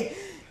like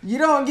you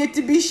don't get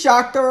to be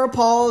shocked or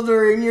appalled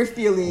or in your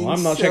feelings. Well,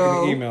 I'm not checking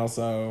the email,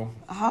 so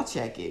I'll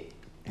check it.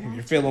 If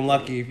you're feeling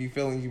lucky, if you're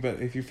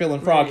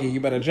feeling froggy,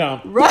 you better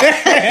jump.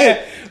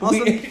 Right.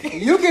 Also,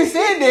 you can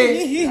send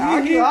it.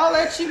 I'll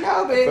let you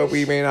know, baby. But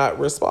we may not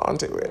respond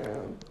to it.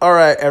 All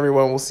right,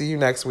 everyone. We'll see you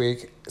next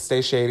week.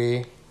 Stay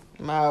shady.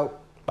 I'm out.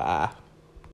 Bye.